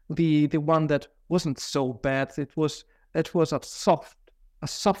 the one that wasn't so bad. It was a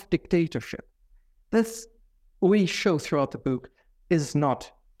soft dictatorship. This, we show throughout the book, is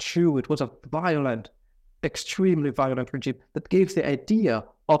not true. It was a violent, extremely violent regime that gave the idea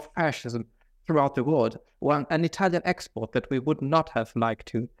of fascism throughout the world, an Italian export that we would not have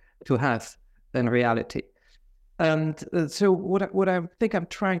liked to have in reality. And so what I think I'm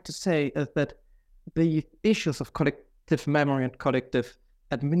trying to say is that the issues of collective memory and collective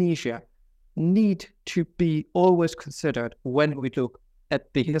amnesia need to be always considered when we look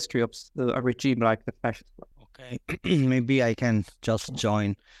at the history of a regime like the fascist one. Okay, maybe I can just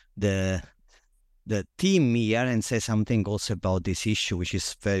join the team here and say something also about this issue, which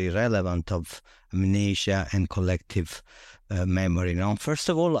is very relevant, of amnesia and collective memory. Now, first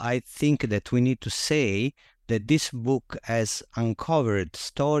of all, I think that we need to say that this book has uncovered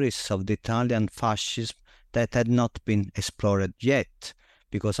stories of the Italian fascism that had not been explored yet,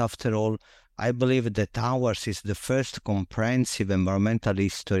 because after all, I believe that ours is the first comprehensive environmental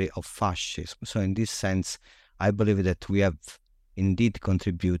history of fascism. So in this sense, I believe that we have indeed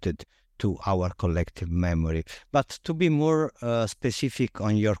contributed to our collective memory. But to be more specific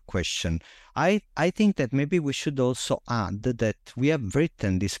on your question, I think that maybe we should also add that we have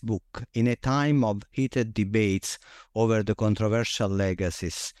written this book in a time of heated debates over the controversial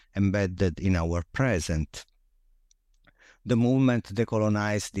legacies embedded in our present. The movement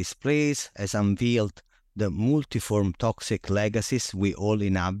Decolonize Displays has unveiled the multiform toxic legacies we all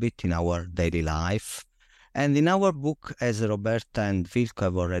inhabit in our daily life. And in our book, as Roberta and Vilko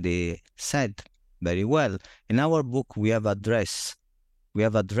have already said very well, in our book we have addressed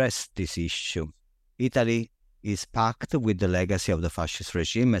this issue. Italy is packed with the legacy of the fascist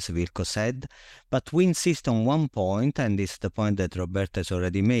regime, as Vilko said, but we insist on one point, and it's the point that Roberta has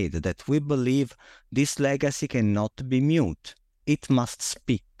already made, that we believe this legacy cannot be mute. It must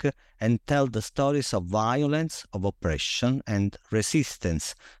speak and tell the stories of violence, of oppression and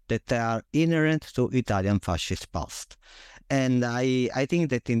resistance that are inherent to Italian fascist past. And I think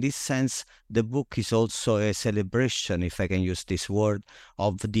that in this sense, the book is also a celebration, if I can use this word,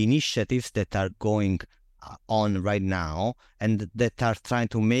 of the initiatives that are going on right now and that are trying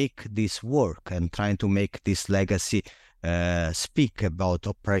to make this work and trying to make this legacy speak about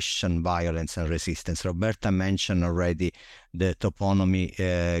oppression, violence and resistance. Roberta mentioned already the toponymy,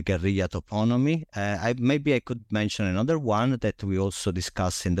 guerrilla toponymy. Maybe I could mention another one that we also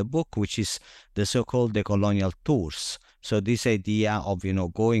discuss in the book, which is the so-called decolonial tours. So this idea of,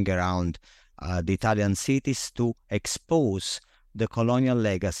 going around the Italian cities to expose the colonial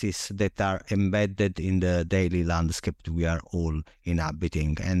legacies that are embedded in the daily landscape we are all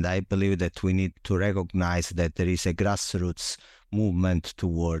inhabiting. And I believe that we need to recognize that there is a grassroots movement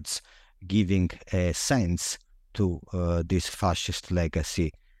towards giving a sense to this fascist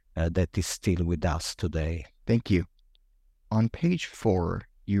legacy that is still with us today. Thank you. On page 4,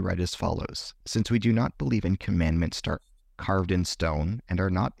 you write as follows: since we do not believe in commandments carved in stone and are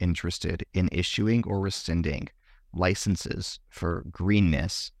not interested in issuing or rescinding licenses for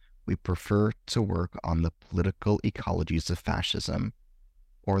greenness, we prefer to work on the political ecologies of fascism,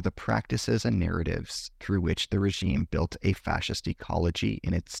 or the practices and narratives through which the regime built a fascist ecology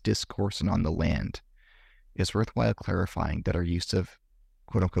in its discourse and on the land. It is worthwhile clarifying that our use of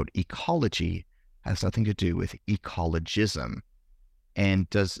quote-unquote ecology has nothing to do with ecologism and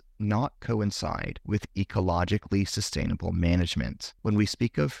does not coincide with ecologically sustainable management. When we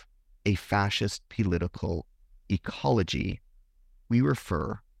speak of a fascist political ecology, we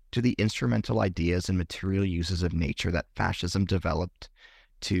refer to the instrumental ideas and material uses of nature that fascism developed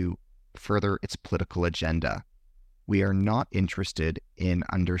to further its political agenda. We are not interested in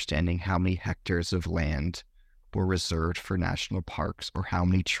understanding how many hectares of land were reserved for national parks or how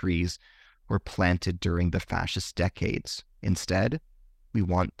many trees were planted during the fascist decades. Instead, we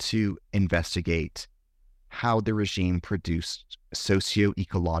want to investigate how the regime produced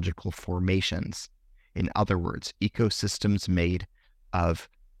socio-ecological formations. In other words, ecosystems made of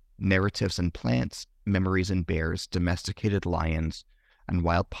narratives and plants, memories and bears, domesticated lions, and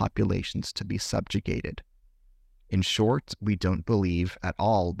wild populations to be subjugated. In short, we don't believe at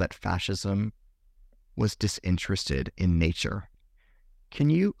all that fascism was disinterested in nature. Can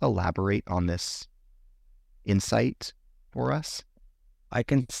you elaborate on this insight for us? I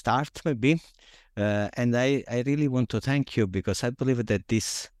can start maybe. And I really want to thank you, because I believe that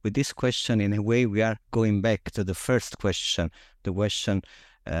with this question, in a way, we are going back to the first question, the question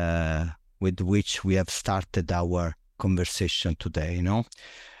with which we have started our conversation today,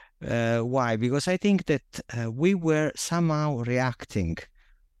 Why? Because I think that we were somehow reacting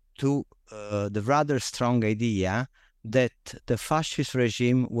to the rather strong idea that the fascist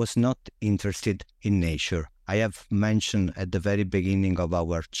regime was not interested in nature. I have mentioned at the very beginning of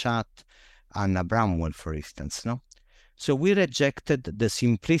our chat Anna Bramwell, for instance, So we rejected the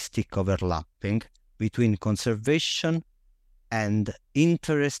simplistic overlapping between conservation and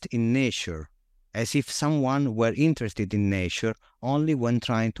interest in nature, as if someone were interested in nature only when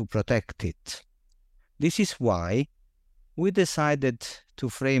trying to protect it. This is why we decided to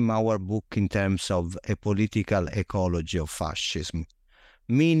frame our book in terms of a political ecology of fascism,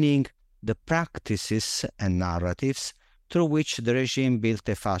 meaning the practices and narratives through which the regime built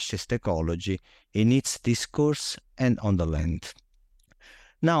a fascist ecology in its discourse and on the land.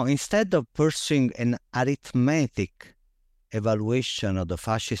 Now, instead of pursuing an arithmetic evaluation of the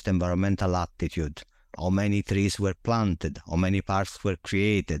fascist environmental attitude, how many trees were planted, how many parks were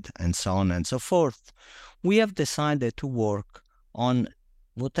created, and so on and so forth, we have decided to work on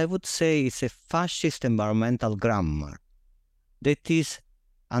what I would say is a fascist environmental grammar. That is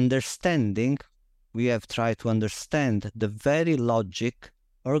understanding, we have tried to understand the very logic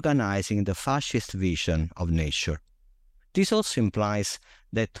organizing the fascist vision of nature. This also implies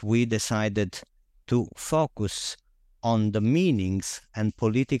that we decided to focus on the meanings and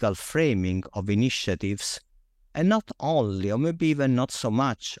political framing of initiatives, and not only, or maybe even not so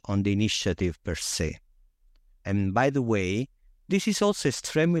much, on the initiative per se. And by the way, this is also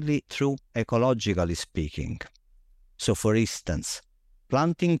extremely true ecologically speaking. So for instance,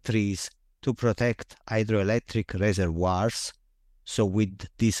 planting trees to protect hydroelectric reservoirs, so with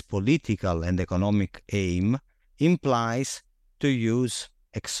this political and economic aim, implies to use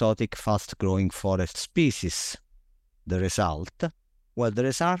exotic fast-growing forest species. The result? Well, the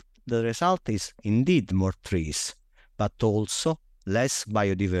result is indeed more trees, but also less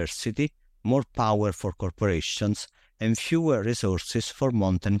biodiversity, more power for corporations, and fewer resources for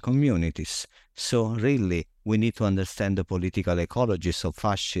mountain communities. So really, we need to understand the political ecologies of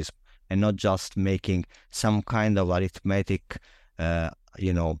fascism and not just making some kind of arithmetic, counting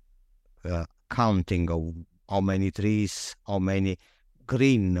of how many trees, how many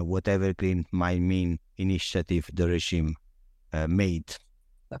green, whatever green might mean, initiative the regime made.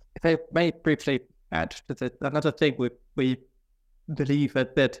 If I may briefly add to that, another thing we believe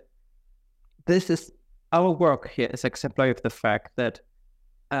that this is our work here is exemplary of the fact that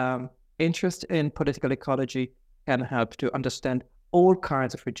interest in political ecology can help to understand all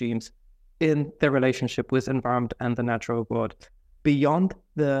kinds of regimes in their relationship with environment and the natural world beyond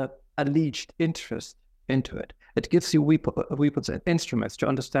the alleged interest into it. It gives you weapons and instruments to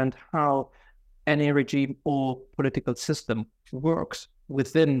understand how any regime or political system works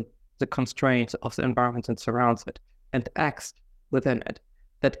within the constraints of the environment that surrounds it and acts within it,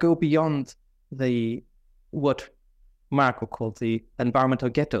 that go beyond what Marco called the environmental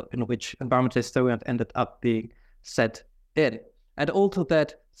ghetto, in which environmental historians ended up being set in. And also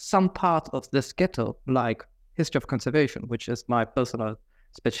that some part of this ghetto, like history of conservation, which is my personal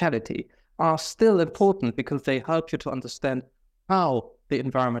specialty, are still important because they help you to understand how the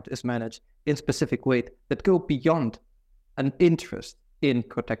environment is managed in specific ways that go beyond an interest in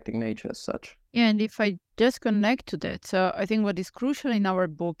protecting nature as such. Yeah, and if I just connect to that, so I think what is crucial in our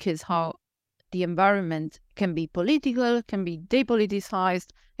book is how the environment can be political, can be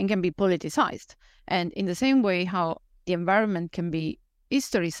depoliticized, and can be politicized. And in the same way, how the environment can be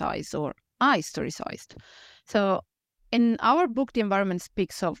historicized or ahistoricized. So in our book, the environment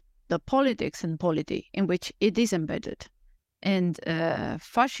speaks of the politics and polity in which it is embedded. And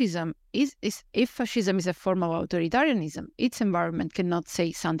fascism if fascism is a form of authoritarianism, its environment cannot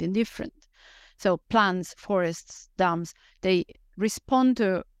say something different. So plants, forests, dams, they respond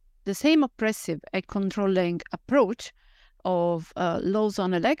to the same oppressive and controlling approach of laws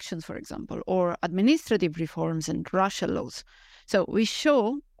on elections, for example, or administrative reforms and racial laws. So we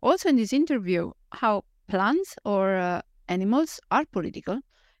show also in this interview how plants or animals are political,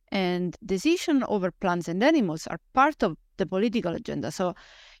 and decision over plants and animals are part of the political agenda. So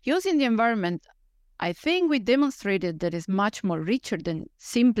using the environment, I think we demonstrated that is much more richer than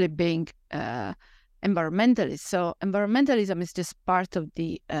simply being environmentalists. So environmentalism is just part of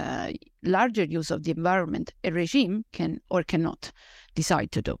the larger use of the environment a regime can or cannot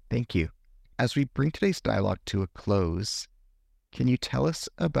decide to do. Thank you. As we bring today's dialogue to a close, can you tell us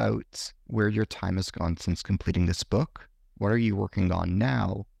about where your time has gone since completing this book? What are you working on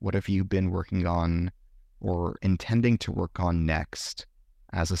now? What have you been working on or intending to work on next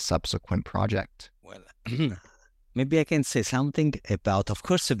as a subsequent project? Well, maybe I can say something about, of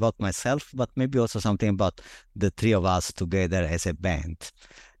course, about myself, but maybe also something about the three of us together as a band,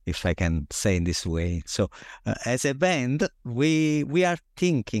 if I can say in this way. So as a band, we are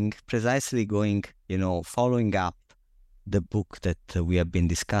thinking precisely going, following up the book that we have been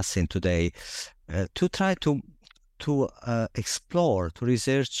discussing today, to try to explore, to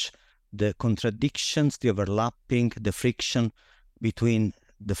research the contradictions, the overlapping, the friction between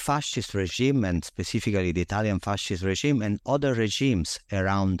the fascist regime, and specifically the Italian fascist regime, and other regimes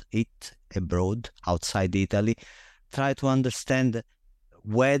around it, abroad, outside Italy. Try to understand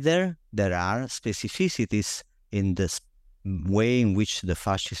whether there are specificities in the way in which the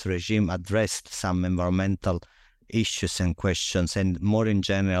fascist regime addressed some environmental issues and questions, and more in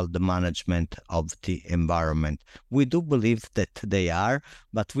general, the management of the environment. We do believe that they are,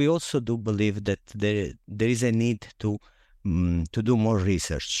 but we also do believe that there is a need to do more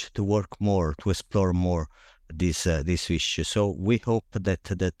research, to work more, to explore more this issue. So we hope that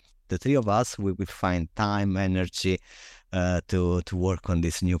the three of us we will find time, energy to work on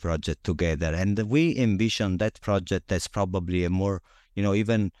this new project together. And we envision that project as probably a more,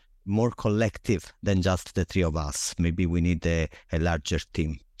 even more collective than just the three of us. Maybe we need a larger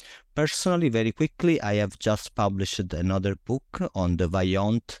team. Personally, very quickly, I have just published another book on the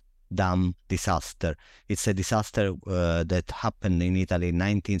Vajont Dam disaster. It's a disaster that happened in Italy in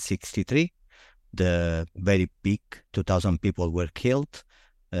 1963. The very big 2,000 people were killed.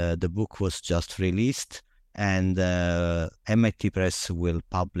 The book was just released, and MIT Press will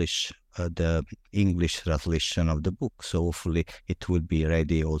publish the English translation of the book. So hopefully it will be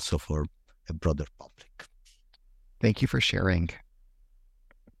ready also for a broader public. Thank you for sharing.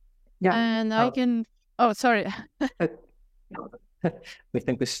 Yeah. And I can... Oh, sorry. We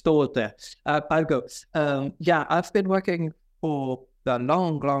think we stalled there. I'll go. I've been working for a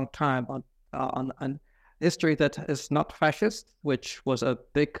long time on history that is not fascist, which was a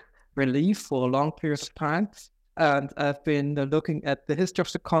big relief for a long period of time. And I've been looking at the history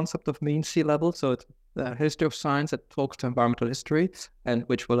of the concept of mean sea level. So it's the history of science that talks to environmental history, and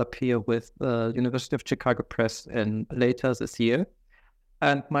which will appear with the University of Chicago Press later this year.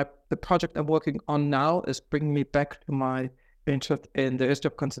 And the project I'm working on now is bringing me back to my interest in the history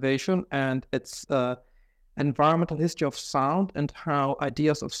of conservation, and it's environmental history of sound and how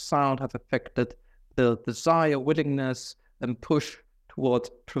ideas of sound have affected the desire, willingness, and push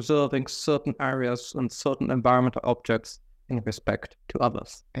towards preserving certain areas and certain environmental objects in respect to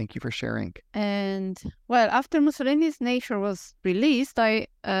others. Thank you for sharing. And well, after Mussolini's Nature was released, I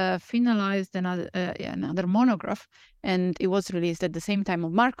finalized another monograph, and it was released at the same time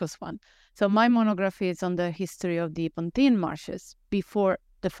of Marco's one. So my monograph is on the history of the Pontine marshes before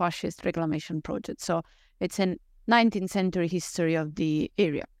the fascist reclamation project. So it's a 19th century history of the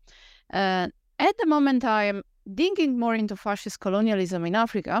area. At the moment, I am digging more into fascist colonialism in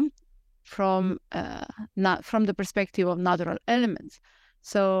Africa from the perspective of natural elements.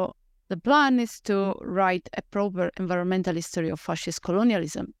 So the plan is to write a proper environmental history of fascist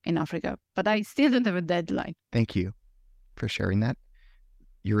colonialism in Africa, but I still don't have a deadline. Thank you for sharing that.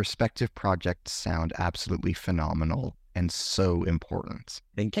 Your respective projects sound absolutely phenomenal and so important.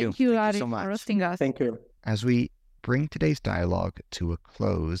 Thank you. Thank you, Ari, so for much. hosting us. Thank you. As we bring today's dialogue to a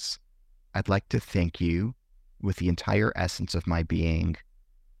close, I'd like to thank you with the entire essence of my being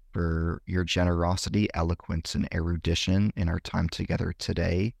for your generosity, eloquence, and erudition in our time together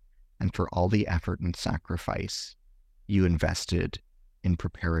today, and for all the effort and sacrifice you invested in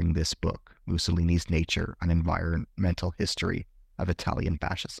preparing this book, Mussolini's Nature, an Environmental History of Italian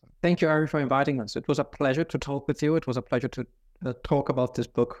Fascism. Thank you, Ari, for inviting us. It was a pleasure to talk with you. It was a pleasure to talk about this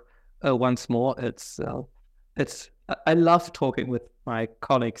book once more. I love talking with my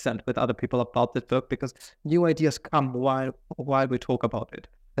colleagues and with other people about this book because new ideas come while we talk about it.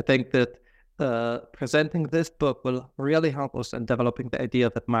 I think that presenting this book will really help us in developing the idea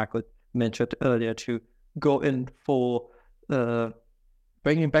that Marco mentioned earlier, to go in for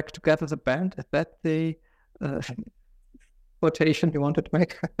bringing back together the band. Is that the quotation you wanted to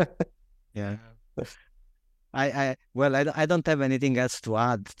make? Yeah. I don't have anything else to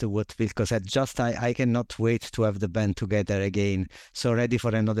add to what Vilko said. Just I cannot wait to have the band together again. So ready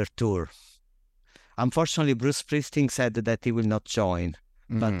for another tour. Unfortunately, Bruce Springsteen said that he will not join.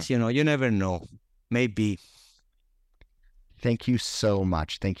 But, you never know. Maybe. Thank you so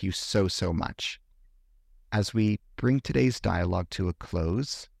much. Thank you so much. As we bring today's dialogue to a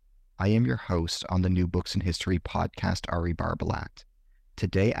close, I am your host on the New Books in History podcast, Ari Barbalat.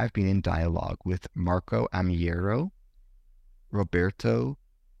 Today, I've been in dialogue with Marco Armiero, Roberto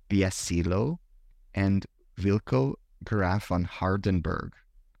Biasilo, and Vilko Graf von Hardenberg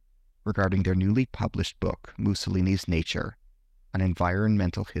regarding their newly published book, Mussolini's Nature, An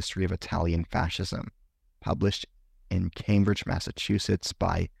Environmental History of Italian Fascism, published in Cambridge, Massachusetts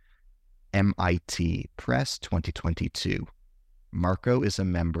by MIT Press 2022. Marco is a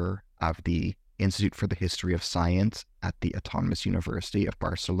member of the Institute for the History of Science at the Autonomous University of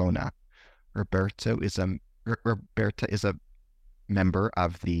Barcelona. Roberta is a member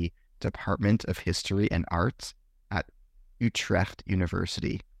of the Department of History and Arts at Utrecht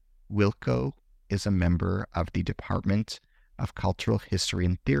University. Wilco is a member of the Department of Cultural History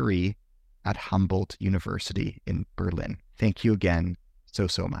and Theory at Humboldt University in Berlin. Thank you again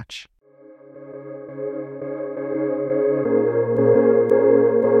so much.